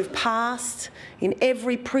people who've passed in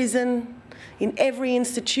every prison, in every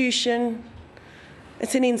institution.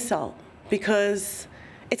 It's an insult because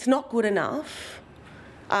it's not good enough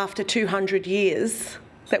after 200 years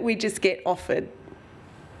that we just get offered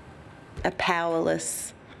a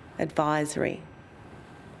powerless advisory.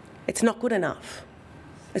 It's not good enough.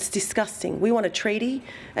 It's disgusting. We want a treaty,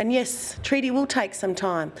 and yes, treaty will take some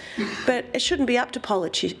time, but it shouldn't be up to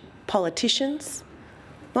politicians.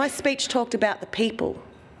 My speech talked about the people.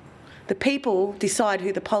 The people decide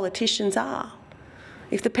who the politicians are.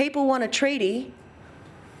 If the people want a treaty,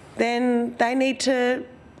 then they need to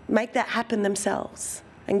make that happen themselves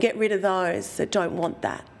and get rid of those that don't want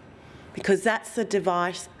that, because that's the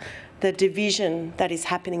division that is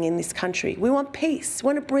happening in this country. We want peace. We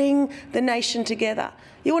want to bring the nation together.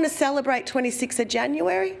 You want to celebrate 26th of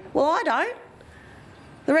January? Well, I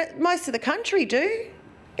don't. Most of the country do.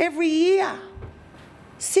 Every year.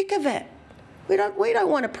 Sick of it. We don't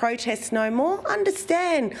want to protest no more.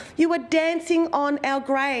 Understand, you were dancing on our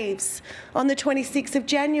graves on the 26th of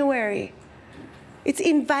January. It's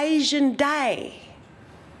Invasion Day.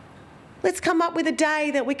 Let's come up with a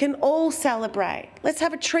day that we can all celebrate. Let's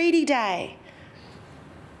have a treaty day.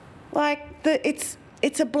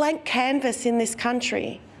 It's a blank canvas in this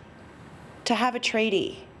country to have a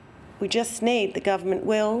treaty. We just need the government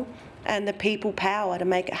will and the people power to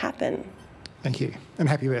make it happen. Thank you, and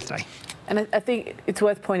happy birthday. And I think it's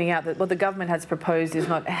worth pointing out that what the government has proposed is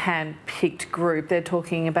not a hand-picked group. They're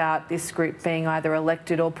talking about this group being either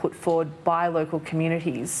elected or put forward by local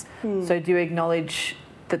communities. So do you acknowledge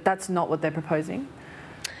that that's not what they're proposing?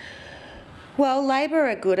 Well, Labor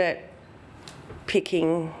are good at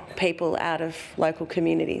picking people out of local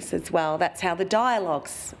communities as well. That's how the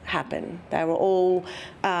dialogues happen. They were all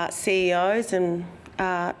CEOs and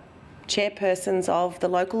chairpersons of the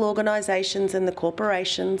local organisations and the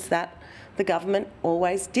corporations that the government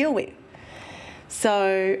always deal with.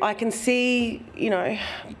 So I can see,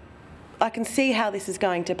 I can see how this is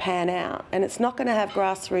going to pan out, and it's not going to have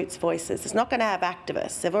grassroots voices. It's not going to have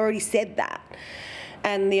activists. They've already said that.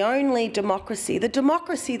 And the only democracy, the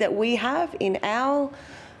democracy that we have in our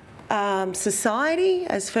society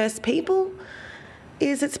as First People,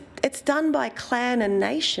 is it's done by clan and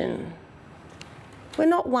nation. We're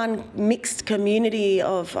not one mixed community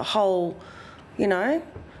of a whole,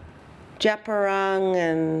 Djaparang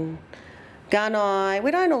and Gunai.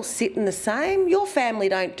 We don't all sit in the same. Your family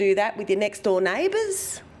don't do that with your next door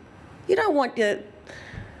neighbours. You don't want your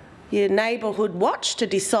neighbourhood watch to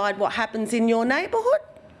decide what happens in your neighbourhood,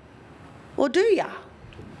 or do you?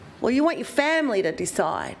 Well, you want your family to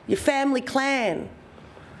decide, your family clan.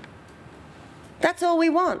 That's all we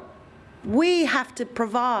want. We have to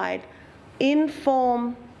provide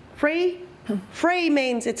informed, free. Free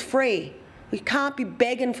means it's free. We can't be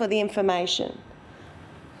begging for the information.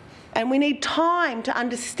 And we need time to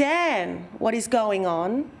understand what is going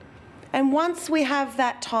on. And once we have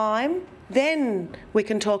that time, then we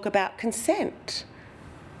can talk about consent.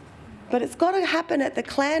 But it's got to happen at the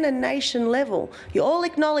clan and nation level. You all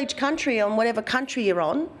acknowledge country on whatever country you're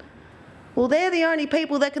on. Well, they're the only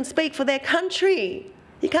people that can speak for their country.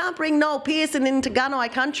 You can't bring Noel Pearson into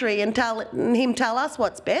Gunai country and him tell us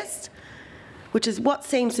what's best, which is what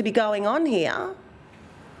seems to be going on here.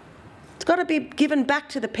 It's got to be given back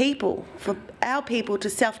to the people, for our people to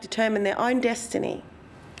self-determine their own destiny.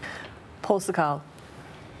 Paul Sakal.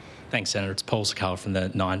 Thanks, Senator. It's Paul Sakal from the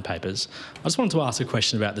Nine Papers. I just wanted to ask a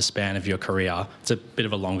question about the span of your career. It's a bit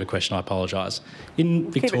of a longer question, I apologise.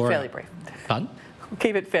 In Victoria... Keep it fairly brief. Pardon?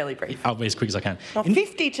 Keep it fairly brief. I'll be as quick as I can. Well,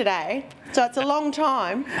 50 today, so it's a long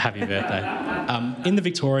time. Happy birthday. In the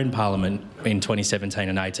Victorian Parliament in 2017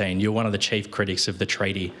 and 18, you were one of the chief critics of the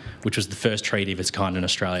treaty, which was the first treaty of its kind in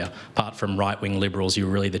Australia. Apart from right-wing Liberals, you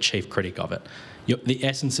were really the chief critic of it. The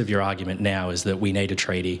essence of your argument now is that we need a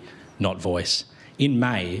treaty, not voice. in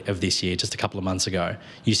May of this year, just a couple of months ago,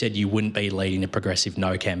 you said you wouldn't be leading a progressive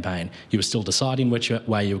no campaign. You were still deciding which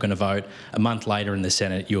way you were going to vote. A month later in the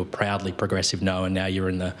Senate, you were proudly progressive no, and now you're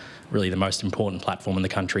in the most important platform in the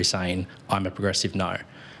country saying, I'm a progressive no.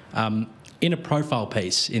 In a profile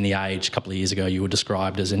piece in The Age a couple of years ago, you were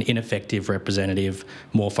described as an ineffective representative,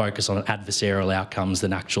 more focused on adversarial outcomes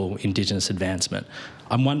than actual Indigenous advancement.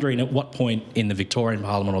 I'm wondering, at what point in the Victorian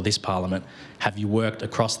Parliament or this Parliament have you worked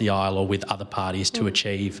across the aisle or with other parties to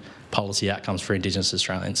achieve policy outcomes for Indigenous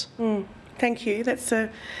Australians? Thank you. That's a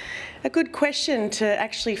good question, to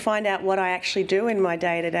actually find out what I actually do in my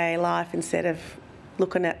day-to-day life instead of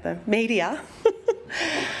looking at the media.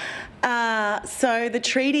 So the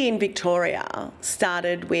treaty in Victoria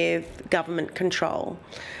started with government control.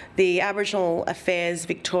 The Aboriginal Affairs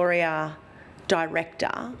Victoria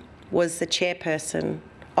Director was the chairperson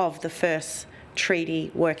of the first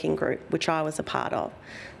treaty working group, which I was a part of.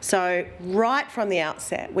 So right from the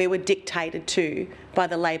outset, we were dictated to by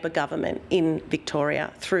the Labor government in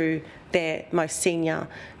Victoria through their most senior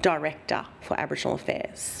director for Aboriginal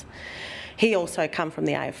Affairs. He also come from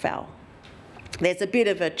the AFL. There's a bit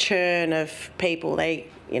of a churn of people.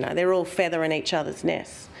 They're all feathering each other's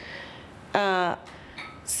nests.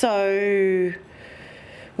 So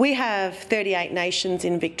we have 38 nations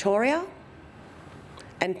in Victoria,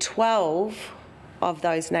 and 12 of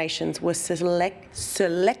those nations were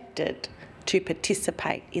selected to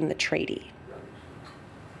participate in the treaty.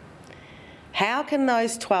 How can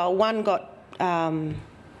those 12, one got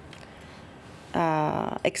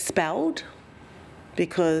expelled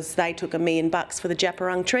because they took $1 million for the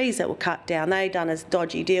Japarang trees that were cut down. They done a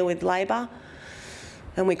dodgy deal with Labor,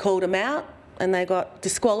 and we called them out, and they got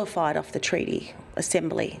disqualified off the treaty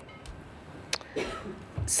assembly.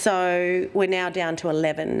 So we're now down to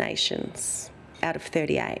 11 nations out of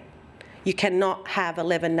 38. You cannot have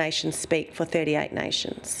 11 nations speak for 38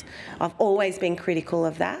 nations. I've always been critical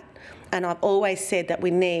of that, and I've always said that we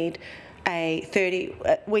need I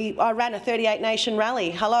ran a 38-nation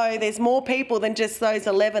rally. Hello, there's more people than just those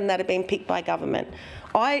 11 that have been picked by government.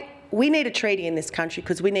 We need a treaty in this country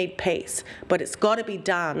because we need peace, but it's got to be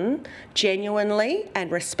done genuinely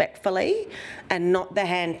and respectfully, and not the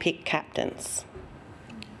hand-picked captains.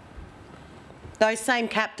 Those same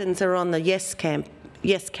captains are on the yes camp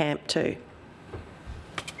too.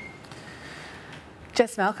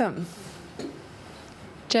 Jess Malcolm.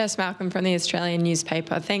 Jess Malcolm from the Australian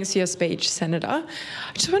newspaper. Thanks for your speech, Senator.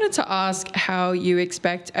 I just wanted to ask how you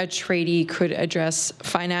expect a treaty could address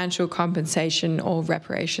financial compensation or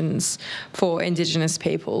reparations for Indigenous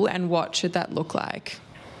people, and what should that look like?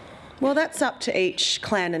 Well, that's up to each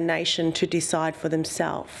clan and nation to decide for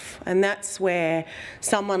themselves. And that's where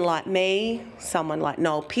someone like me, someone like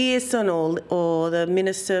Noel Pearson or the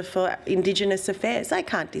Minister for Indigenous Affairs, they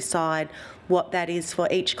can't decide what that is for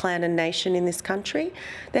each clan and nation in this country.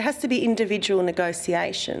 There has to be individual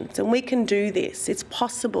negotiations, and we can do this. It's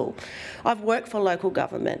possible. I've worked for local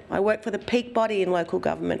government. I worked for the peak body in local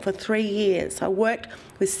government for 3 years. I worked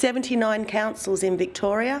with 79 councils in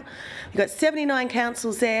Victoria. We've got 79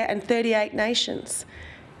 councils there and 38 nations.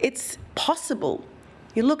 It's possible.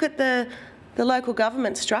 You look at the local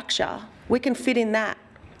government structure, we can fit in that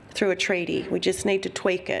through a treaty. We just need to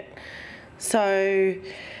tweak it. So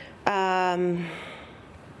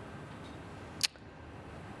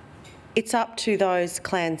it's up to those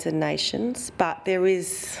clans and nations, but there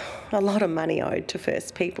is a lot of money owed to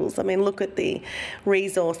First Peoples. I mean, look at the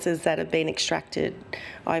resources that have been extracted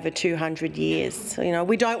over 200 years. You know,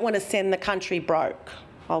 we don't want to send the country broke.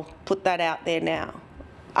 I'll put that out there now.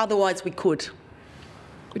 Otherwise we could,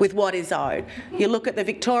 with what is owed. You look at the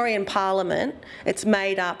Victorian Parliament, it's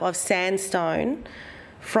made up of sandstone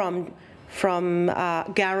from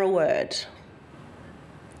Garraword.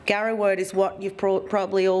 Garraword is what you've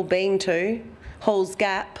probably all been to, Hall's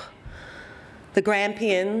Gap, the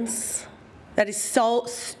Grampians. That is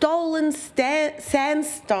stolen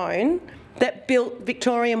sandstone that built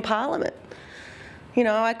Victorian Parliament. You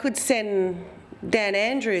know, I could send Dan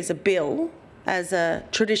Andrews a bill as a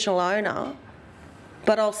traditional owner,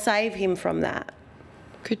 but I'll save him from that.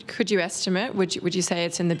 Could you estimate? Would you say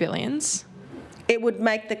it's in the billions? It would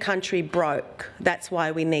make the country broke. That's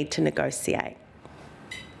why we need to negotiate.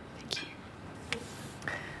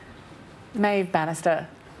 Maeve Bannister.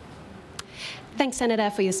 Thanks, Senator,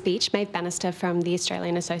 for your speech. Maeve Bannister from the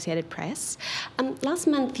Australian Associated Press. Last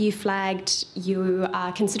month you flagged you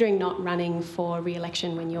are considering not running for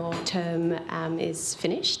re-election when your term is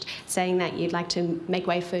finished, saying that you'd like to make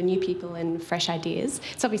way for new people and fresh ideas.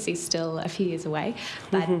 It's obviously still a few years away,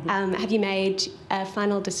 but have you made a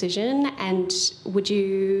final decision, and would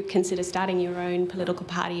you consider starting your own political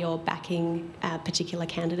party or backing particular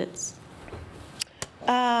candidates?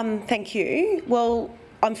 Thank you. Well,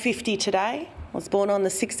 I'm 50 today. I was born on the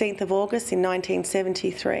 16th of August in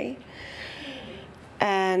 1973,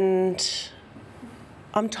 and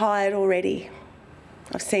I'm tired already.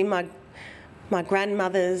 I've seen my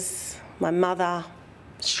grandmothers, my mother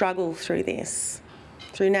struggle through this,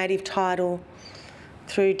 through native title,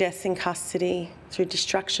 through deaths in custody, through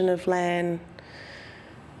destruction of land,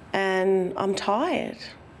 and I'm tired.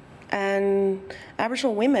 And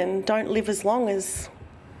Aboriginal women don't live as long as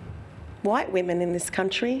white women in this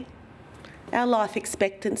country. Our life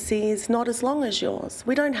expectancy is not as long as yours.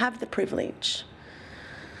 We don't have the privilege.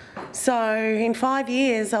 So in 5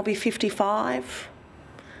 years, I'll be 55,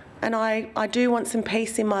 and I do want some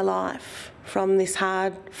peace in my life from this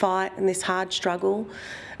hard fight and this hard struggle.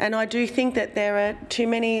 And I do think that there are too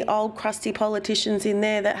many old crusty politicians in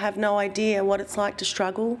there that have no idea what it's like to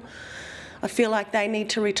struggle. I feel like they need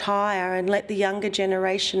to retire and let the younger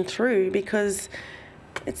generation through, because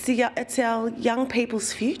it's our young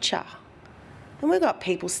people's future. And we've got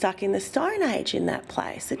people stuck in the Stone Age in that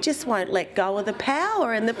place that just won't let go of the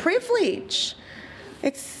power and the privilege.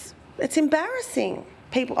 It's embarrassing.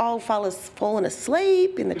 Old fellas falling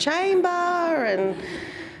asleep in the chamber, and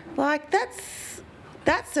like that's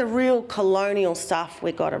the real colonial stuff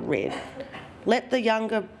we've got to rid. Let the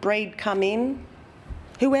younger breed come in,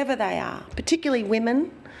 whoever they are, particularly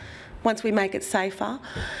women, once we make it safer.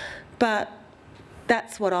 But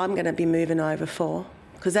that's what I'm going to be moving over for,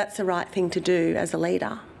 because that's the right thing to do as a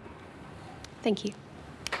leader. Thank you.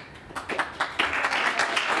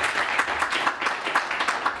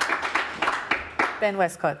 Ben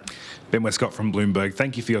Westcott. Ben Westcott from Bloomberg.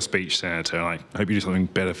 Thank you for your speech, Senator. I hope you do something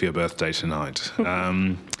better for your birthday tonight.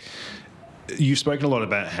 You've spoken a lot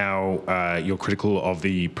about how you're critical of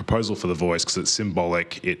the proposal for the voice because it's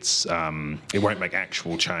symbolic. It won't make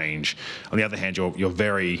actual change. On the other hand, you're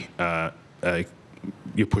very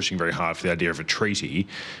you're pushing very hard for the idea of a treaty.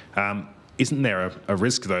 Isn't there a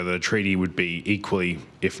risk, though, that a treaty would be equally,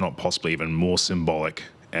 if not possibly even more symbolic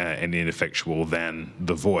and ineffectual than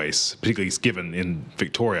the voice, particularly given in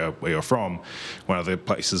Victoria, where you're from, one of the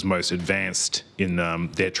places most advanced in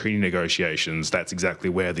their treaty negotiations? That's exactly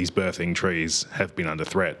where these birthing trees have been under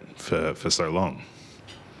threat for so long.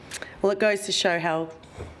 Well, it goes to show how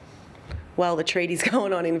well the treaty's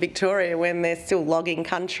going on in Victoria when they're still logging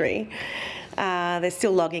country. They're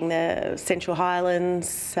still logging the Central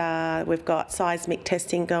Highlands. We've got seismic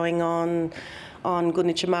testing going on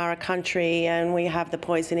Gunditjmara country, and we have the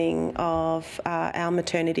poisoning of our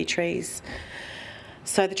maternity trees.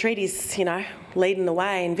 So the treaty's, leading the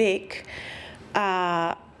way in Vic.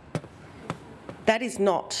 That is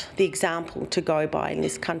not the example to go by in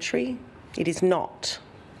this country. It is not.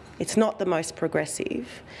 It's not the most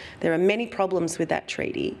progressive. There are many problems with that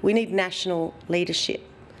treaty. We need national leadership,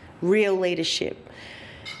 real leadership,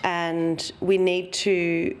 and we need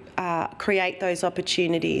to create those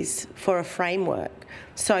opportunities for a framework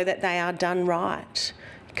so that they are done right.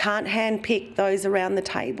 Can't handpick those around the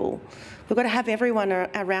table. We've got to have everyone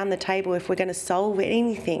around the table if we're going to solve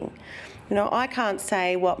anything. I can't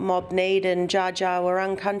say what mob need in Dja Dja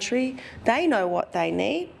Wurrung country. They know what they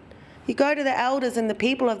need. You go to the elders and the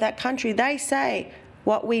people of that country, they say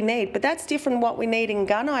what we need, but that's different what we need in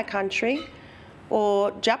Gunai country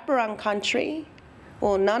or Dja Wurrung country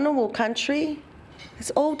or Ngunnawal country. It's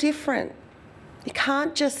all different. You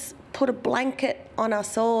can't just put a blanket on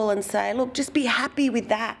us all and say, look, just be happy with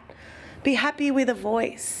that. Be happy with a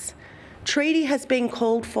voice. Treaty has been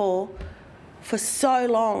called for so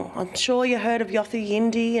long. I'm sure you heard of Yothu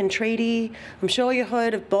Yindi and treaty. I'm sure you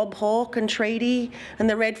heard of Bob Hawke and treaty and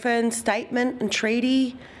the Redfern Statement and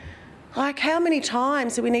treaty. Like, how many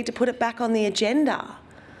times do we need to put it back on the agenda?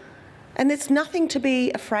 And it's nothing to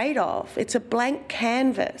be afraid of. It's a blank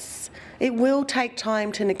canvas. It will take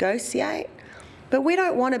time to negotiate, but we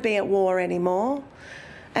don't want to be at war anymore.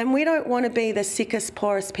 And we don't want to be the sickest,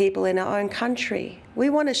 poorest people in our own country. We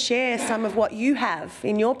want to share some of what you have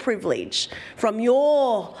in your privilege from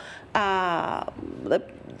your,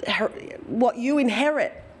 what you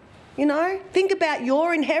inherit. Think about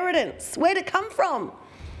your inheritance. Where'd it come from?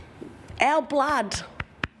 Our blood.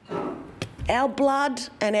 Our blood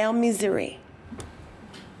and our misery.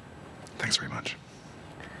 Thanks very much.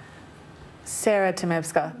 Sarah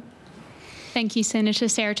Timevska. Thank you, Senator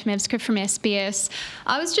Sarah Temevska from SBS.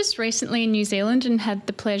 I was just recently in New Zealand and had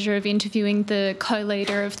the pleasure of interviewing the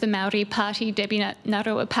co-leader of the Māori Party, Debbie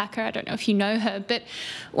Naruapaka. I don't know if you know her, but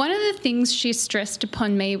one of the things she stressed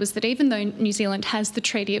upon me was that even though New Zealand has the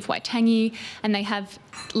Treaty of Waitangi and they have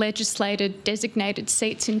legislated designated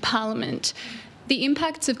seats in Parliament, the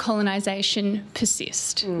impacts of colonisation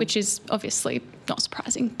persist, which is obviously not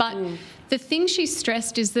surprising. But the thing she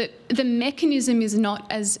stressed is that the mechanism is not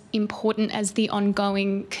as important as the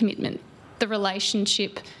ongoing commitment, the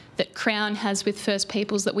relationship that Crown has with First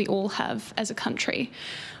Peoples that we all have as a country.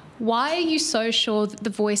 Why are you so sure that the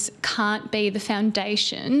voice can't be the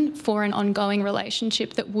foundation for an ongoing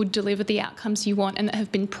relationship that would deliver the outcomes you want and that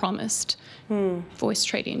have been promised? Voice,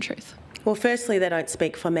 treaty and truth. Well, firstly, they don't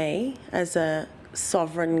speak for me as a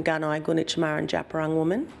sovereign Gunai, Gunditjmara and Djab Wurrung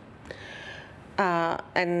woman.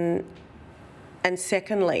 And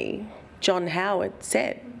secondly, John Howard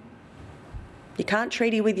said, you can't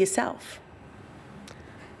treaty with yourself.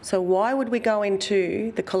 So why would we go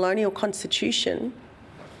into the colonial constitution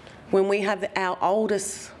when we have our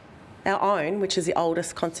own, which is the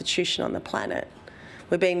oldest constitution on the planet?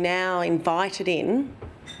 We're being now invited in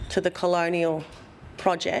to the colonial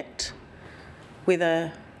project with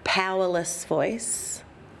a powerless voice.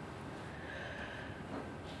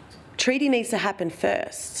 Treaty needs to happen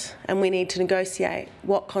first, and we need to negotiate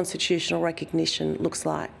what constitutional recognition looks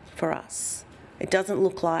like for us. It doesn't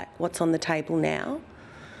look like what's on the table now,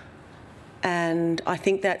 and I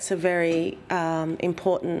think that's a very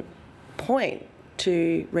important point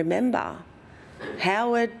to remember.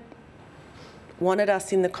 Howard wanted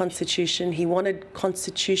us in the Constitution. He wanted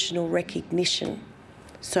constitutional recognition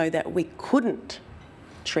so that we couldn't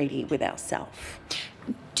treaty with ourselves.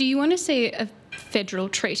 Do you want to see a federal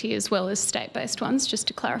treaty as well as state-based ones, just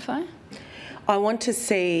to clarify? I want to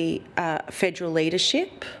see federal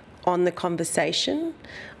leadership on the conversation.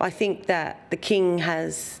 I think that the King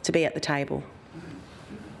has to be at the table.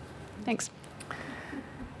 Thanks.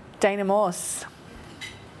 Dana Morse.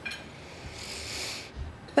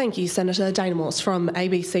 Thank you, Senator. Dana Morse from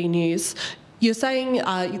ABC News. You're saying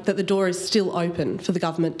that the door is still open for the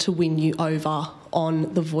government to win you over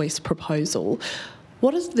on the voice proposal.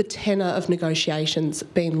 What has the tenor of negotiations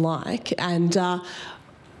been like, and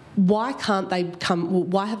why can't they come?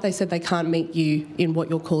 Why have they said they can't meet you in what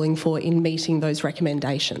you're calling for in meeting those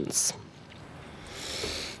recommendations?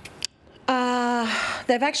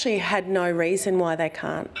 They've actually had no reason why they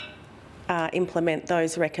can't implement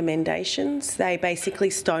those recommendations. They basically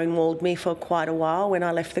stonewalled me for quite a while when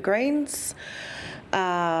I left the Greens,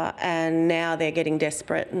 and now they're getting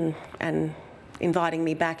desperate and inviting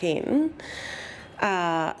me back in.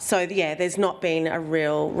 So yeah, there's not been a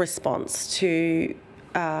real response to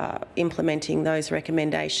implementing those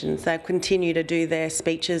recommendations. They'll continue to do their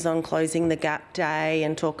speeches on Closing the Gap Day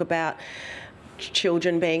and talk about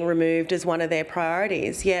children being removed as one of their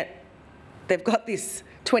priorities, yet they've got this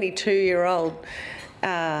 22-year-old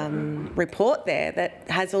report there that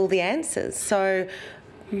has all the answers. So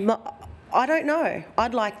I don't know.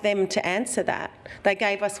 I'd like them to answer that. They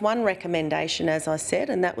gave us one recommendation, as I said,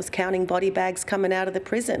 and that was counting body bags coming out of the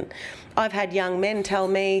prison. I've had young men tell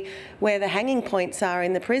me where the hanging points are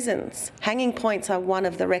in the prisons. Hanging points are one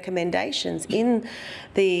of the recommendations in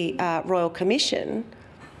the Royal Commission.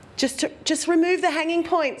 Just remove the hanging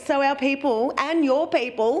points so our people and your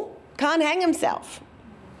people can't hang themselves.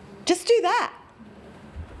 Just do that.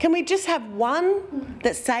 Can we just have one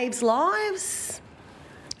that saves lives?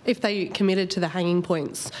 If they committed to the hanging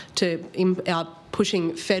points, to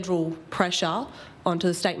pushing federal pressure onto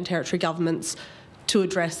the state and territory governments to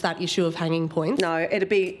address that issue of hanging points? No, it'd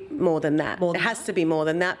be more than that. It has to be more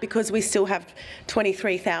than that, because we still have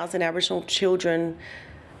 23,000 Aboriginal children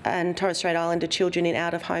and Torres Strait Islander children in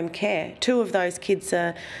out-of-home care. Two of those kids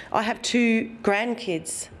are... I have two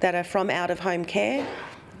grandkids that are from out-of-home care,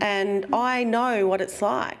 and I know what it's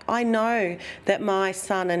like. I know that my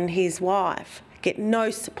son and his wife get no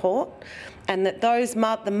support, and that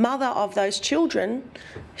the mother of those children,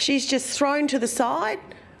 she's just thrown to the side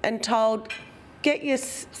and told, get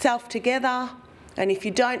yourself together, and if you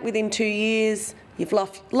don't within 2 years, you've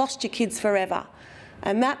lost your kids forever.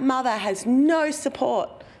 And that mother has no support,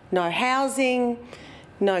 no housing,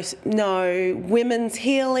 no women's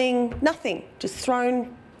healing, nothing, just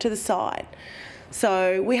thrown to the side.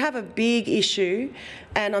 So we have a big issue,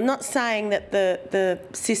 and I'm not saying that the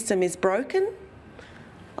system is broken.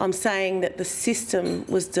 I'm saying that the system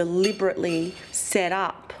was deliberately set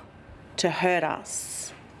up to hurt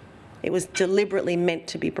us. It was deliberately meant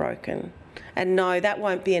to be broken. And no, that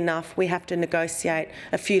won't be enough. We have to negotiate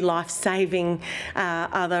a few life-saving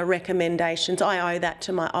other recommendations. I owe that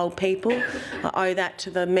to my old people. I owe that to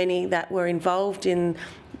the many that were involved in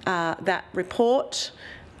that report,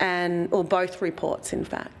 or both reports, in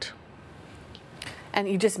fact. And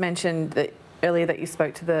you just mentioned that earlier that you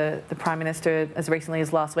spoke to the Prime Minister as recently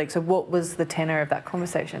as last week. So what was the tenor of that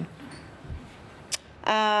conversation?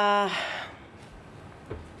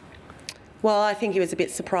 Well, I think he was a bit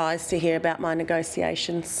surprised to hear about my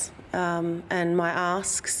negotiations and my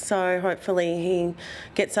asks. So hopefully he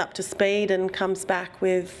gets up to speed and comes back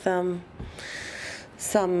with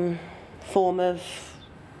some form of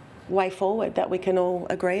way forward that we can all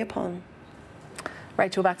agree upon.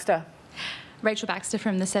 Rachel Baxter. Rachel Baxter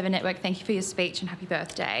from the Seven Network, thank you for your speech and happy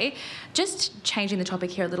birthday. Just changing the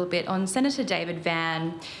topic here a little bit, on Senator David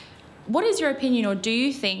Van, what is your opinion, or do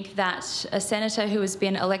you think that a senator who has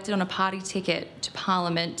been elected on a party ticket to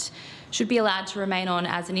Parliament should be allowed to remain on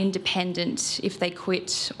as an independent if they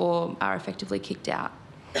quit or are effectively kicked out?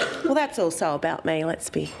 Well, that's also about me, let's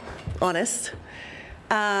be honest.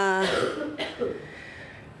 I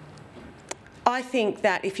think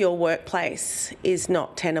that if your workplace is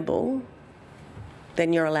not tenable,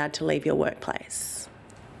 then you're allowed to leave your workplace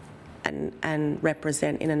and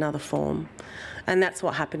represent in another form. And that's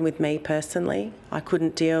what happened with me personally. I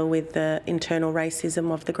couldn't deal with the internal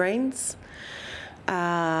racism of the Greens.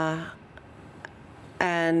 And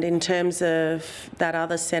in terms of that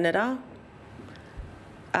other senator,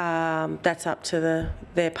 that's up to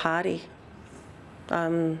their party.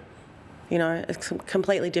 You know, it's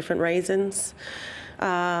completely different reasons.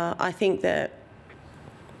 I think that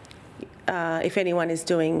if anyone is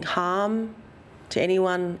doing harm to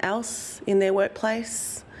anyone else in their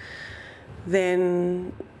workplace,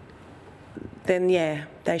 then yeah,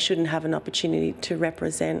 they shouldn't have an opportunity to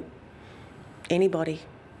represent anybody.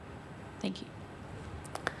 Thank you.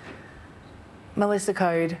 Melissa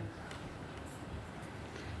Code.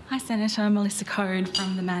 Hi, Senator. Melissa Code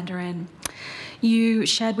from the Mandarin. You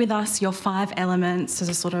shared with us your 5 elements as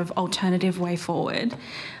a sort of alternative way forward.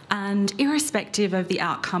 And irrespective of the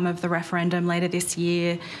outcome of the referendum later this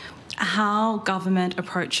year, how government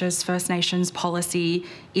approaches First Nations policy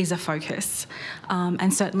is a focus.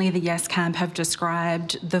 And certainly the Yes camp have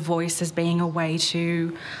described the voice as being a way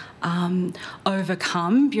to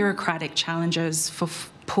overcome bureaucratic challenges for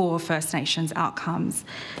poor First Nations outcomes.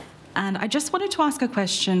 And I just wanted to ask a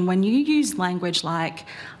question. When you use language like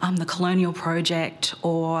the colonial project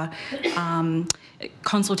or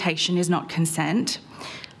consultation is not consent,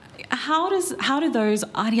 how do those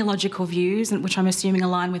ideological views, which I'm assuming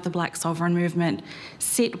align with the Black Sovereign movement,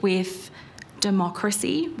 sit with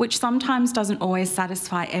democracy, which sometimes doesn't always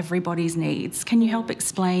satisfy everybody's needs? Can you help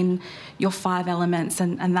explain your 5 elements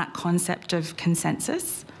and that concept of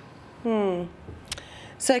consensus?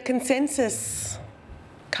 So consensus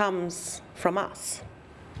comes from us.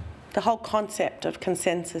 The whole concept of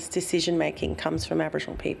consensus decision-making comes from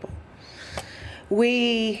Aboriginal people.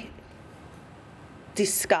 We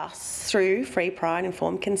discuss through free, prior and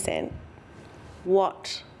informed consent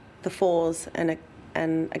what the fors and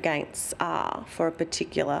againsts are for a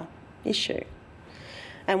particular issue.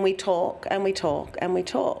 And we talk and we talk and we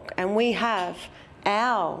talk. And we have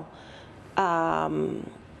our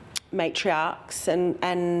matriarchs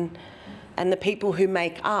and the people who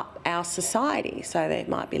make up our society. So there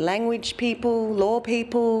might be language people, law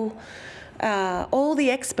people, all the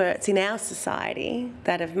experts in our society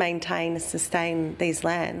that have maintained and sustained these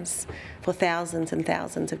lands for thousands and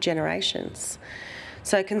thousands of generations.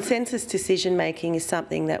 So consensus decision making is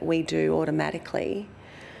something that we do automatically,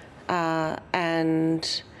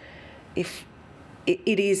 and if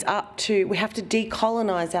it is up to, we have to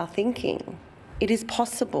decolonise our thinking. It is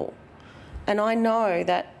possible. And I know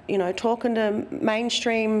that, you know, talking to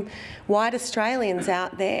mainstream white Australians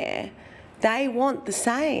out there, they want the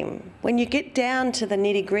same. When you get down to the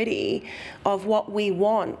nitty-gritty of what we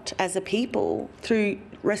want as a people through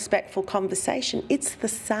respectful conversation, it's the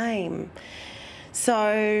same.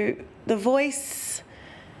 So the voice,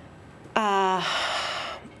 we're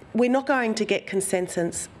not going to get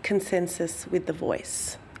consensus with the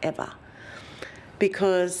voice, ever.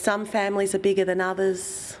 Because some families are bigger than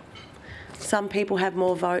others. Some people have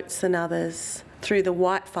more votes than others through the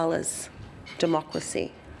white fellas'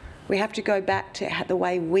 democracy. We have to go back to the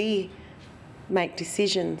way we make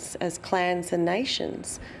decisions as clans and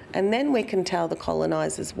nations, and then we can tell the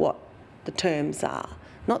colonisers what the terms are,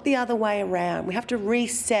 not the other way around. We have to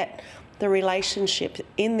reset the relationship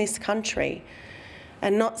in this country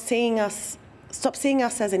and stop seeing us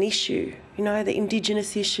as an issue. You know, the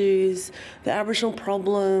Indigenous issues, the Aboriginal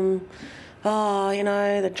problem, oh, you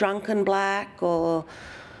know, the drunken black or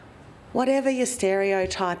whatever your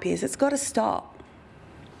stereotype is. It's got to stop,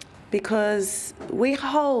 because we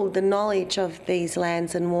hold the knowledge of these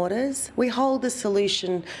lands and waters. We hold the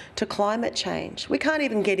solution to climate change. We can't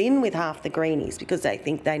even get in with half the greenies because they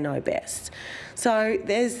think they know best. So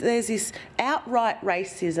there's this outright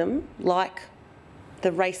racism, like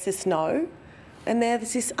the racist no, and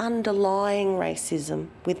there's this underlying racism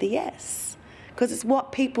with the yes, because it's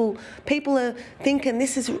what people are thinking,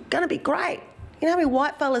 this is going to be great. You know how many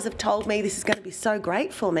white fellas have told me this is going to be so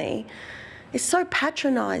great for me? It's so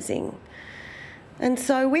patronising. And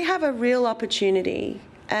so we have a real opportunity,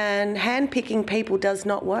 and handpicking people does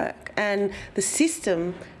not work. And the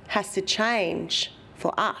system has to change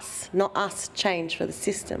for us, not us change for the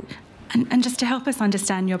system. And just to help us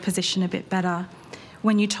understand your position a bit better,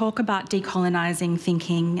 when you talk about decolonising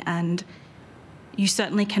thinking, and you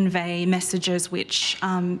certainly convey messages which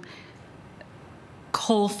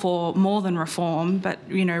call for more than reform, but,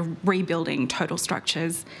 you know, rebuilding total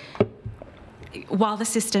structures. While the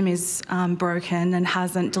system is broken and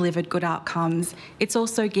hasn't delivered good outcomes, it's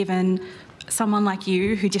also given someone like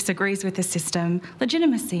you who disagrees with the system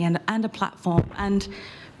legitimacy and a platform, and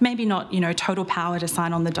maybe not, you know, total power to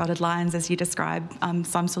sign on the dotted lines as you describe.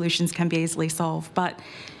 Some solutions can be easily solved, but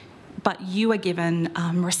you are given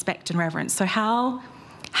respect and reverence. So how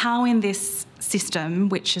in this system,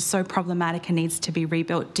 which is so problematic and needs to be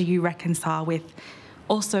rebuilt, do you reconcile with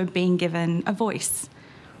also being given a voice?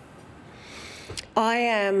 I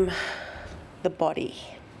am the body.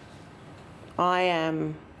 I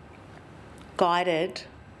am guided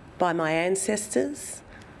by my ancestors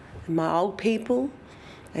and my old people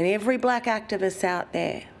and every black activist out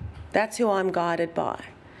there. That's who I'm guided by.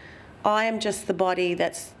 I am just the body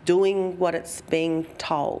that's doing what it's being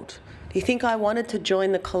told. Do you think I wanted to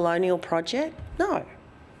join the colonial project? No,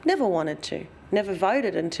 never wanted to. Never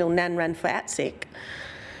voted until Nan ran for ATSIC.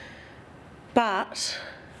 But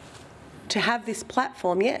to have this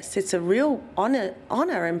platform, yes, it's a real honour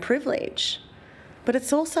and privilege, but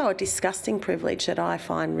it's also a disgusting privilege that I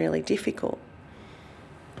find really difficult.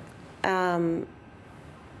 So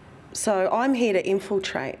I'm here to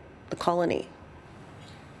infiltrate the colony.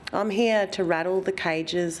 I'm here to rattle the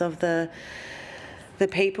cages of the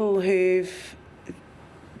people who've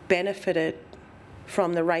benefited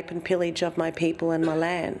from the rape and pillage of my people and my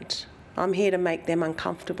land. I'm here to make them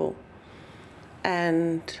uncomfortable.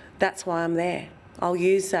 And that's why I'm there. I'll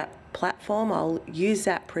use that platform, I'll use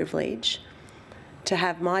that privilege to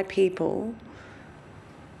have my people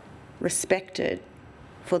respected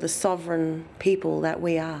for the sovereign people that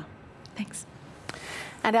we are. Thanks.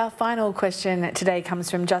 And our final question today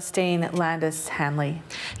comes from Justine Landis-Hanley.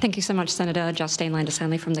 Thank you so much, Senator. Justine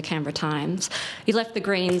Landis-Hanley from the Canberra Times. You left the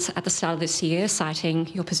Greens at the start of this year, citing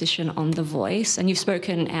your position on The Voice, and you've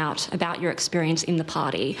spoken out about your experience in the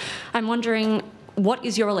party. I'm wondering, what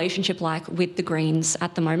is your relationship like with the Greens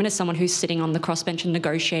at the moment as someone who's sitting on the crossbench and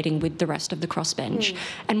negotiating with the rest of the crossbench?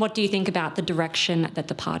 And what do you think about the direction that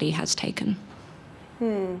the party has taken?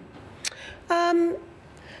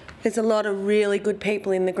 There's a lot of really good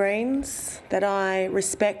people in the Greens that I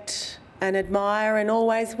respect and admire, and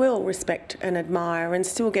always will respect and admire, and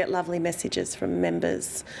still get lovely messages from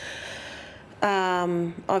members.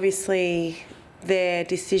 Obviously, their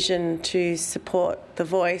decision to support The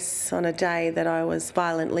Voice on a day that I was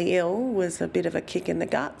violently ill was a bit of a kick in the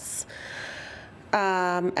guts.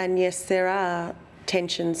 And yes, there are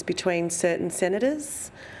tensions between certain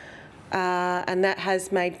senators, and that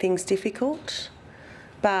has made things difficult.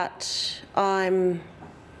 But I'm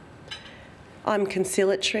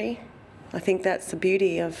conciliatory. I think that's the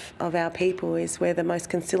beauty of our people, is we're the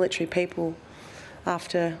most conciliatory people.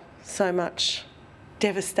 After so much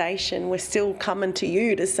devastation, we're still coming to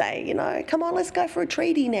you to say, you know, come on, let's go for a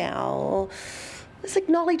treaty now, or let's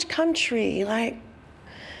acknowledge country. Like,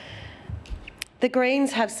 the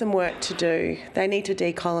Greens have some work to do. They need to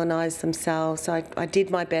decolonise themselves. I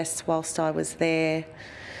did my best whilst I was there.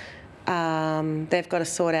 They've got to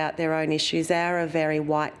sort out their own issues. They're a very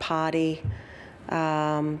white party.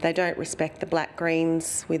 They don't respect the black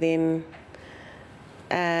Greens within.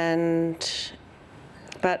 But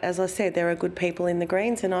as I said, there are good people in the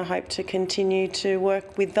Greens, and I hope to continue to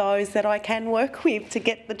work with those that I can work with to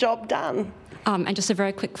get the job done. And just a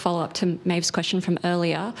very quick follow-up to Maeve's question from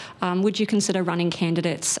earlier. Would you consider running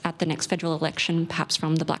candidates at the next federal election, perhaps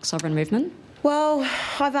from the Black Sovereign Movement? Well,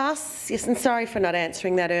 I've asked, yes, and sorry for not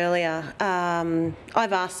answering that earlier.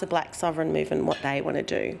 I've asked the Black Sovereign Movement what they want to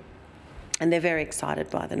do, and they're very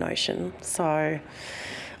excited by the notion. So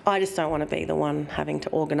I just don't want to be the one having to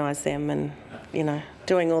organise them and, you know,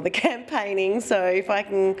 doing all the campaigning. So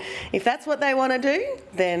if that's what they want to do,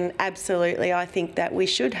 then absolutely, I think that we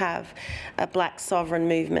should have a black sovereign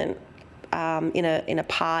movement in a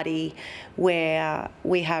party where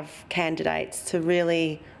we have candidates to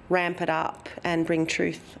really ramp it up and bring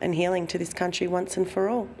truth and healing to this country once and for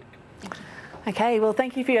all. Okay, well,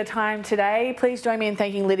 thank you for your time today. Please join me in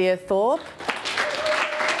thanking Lidia Thorpe.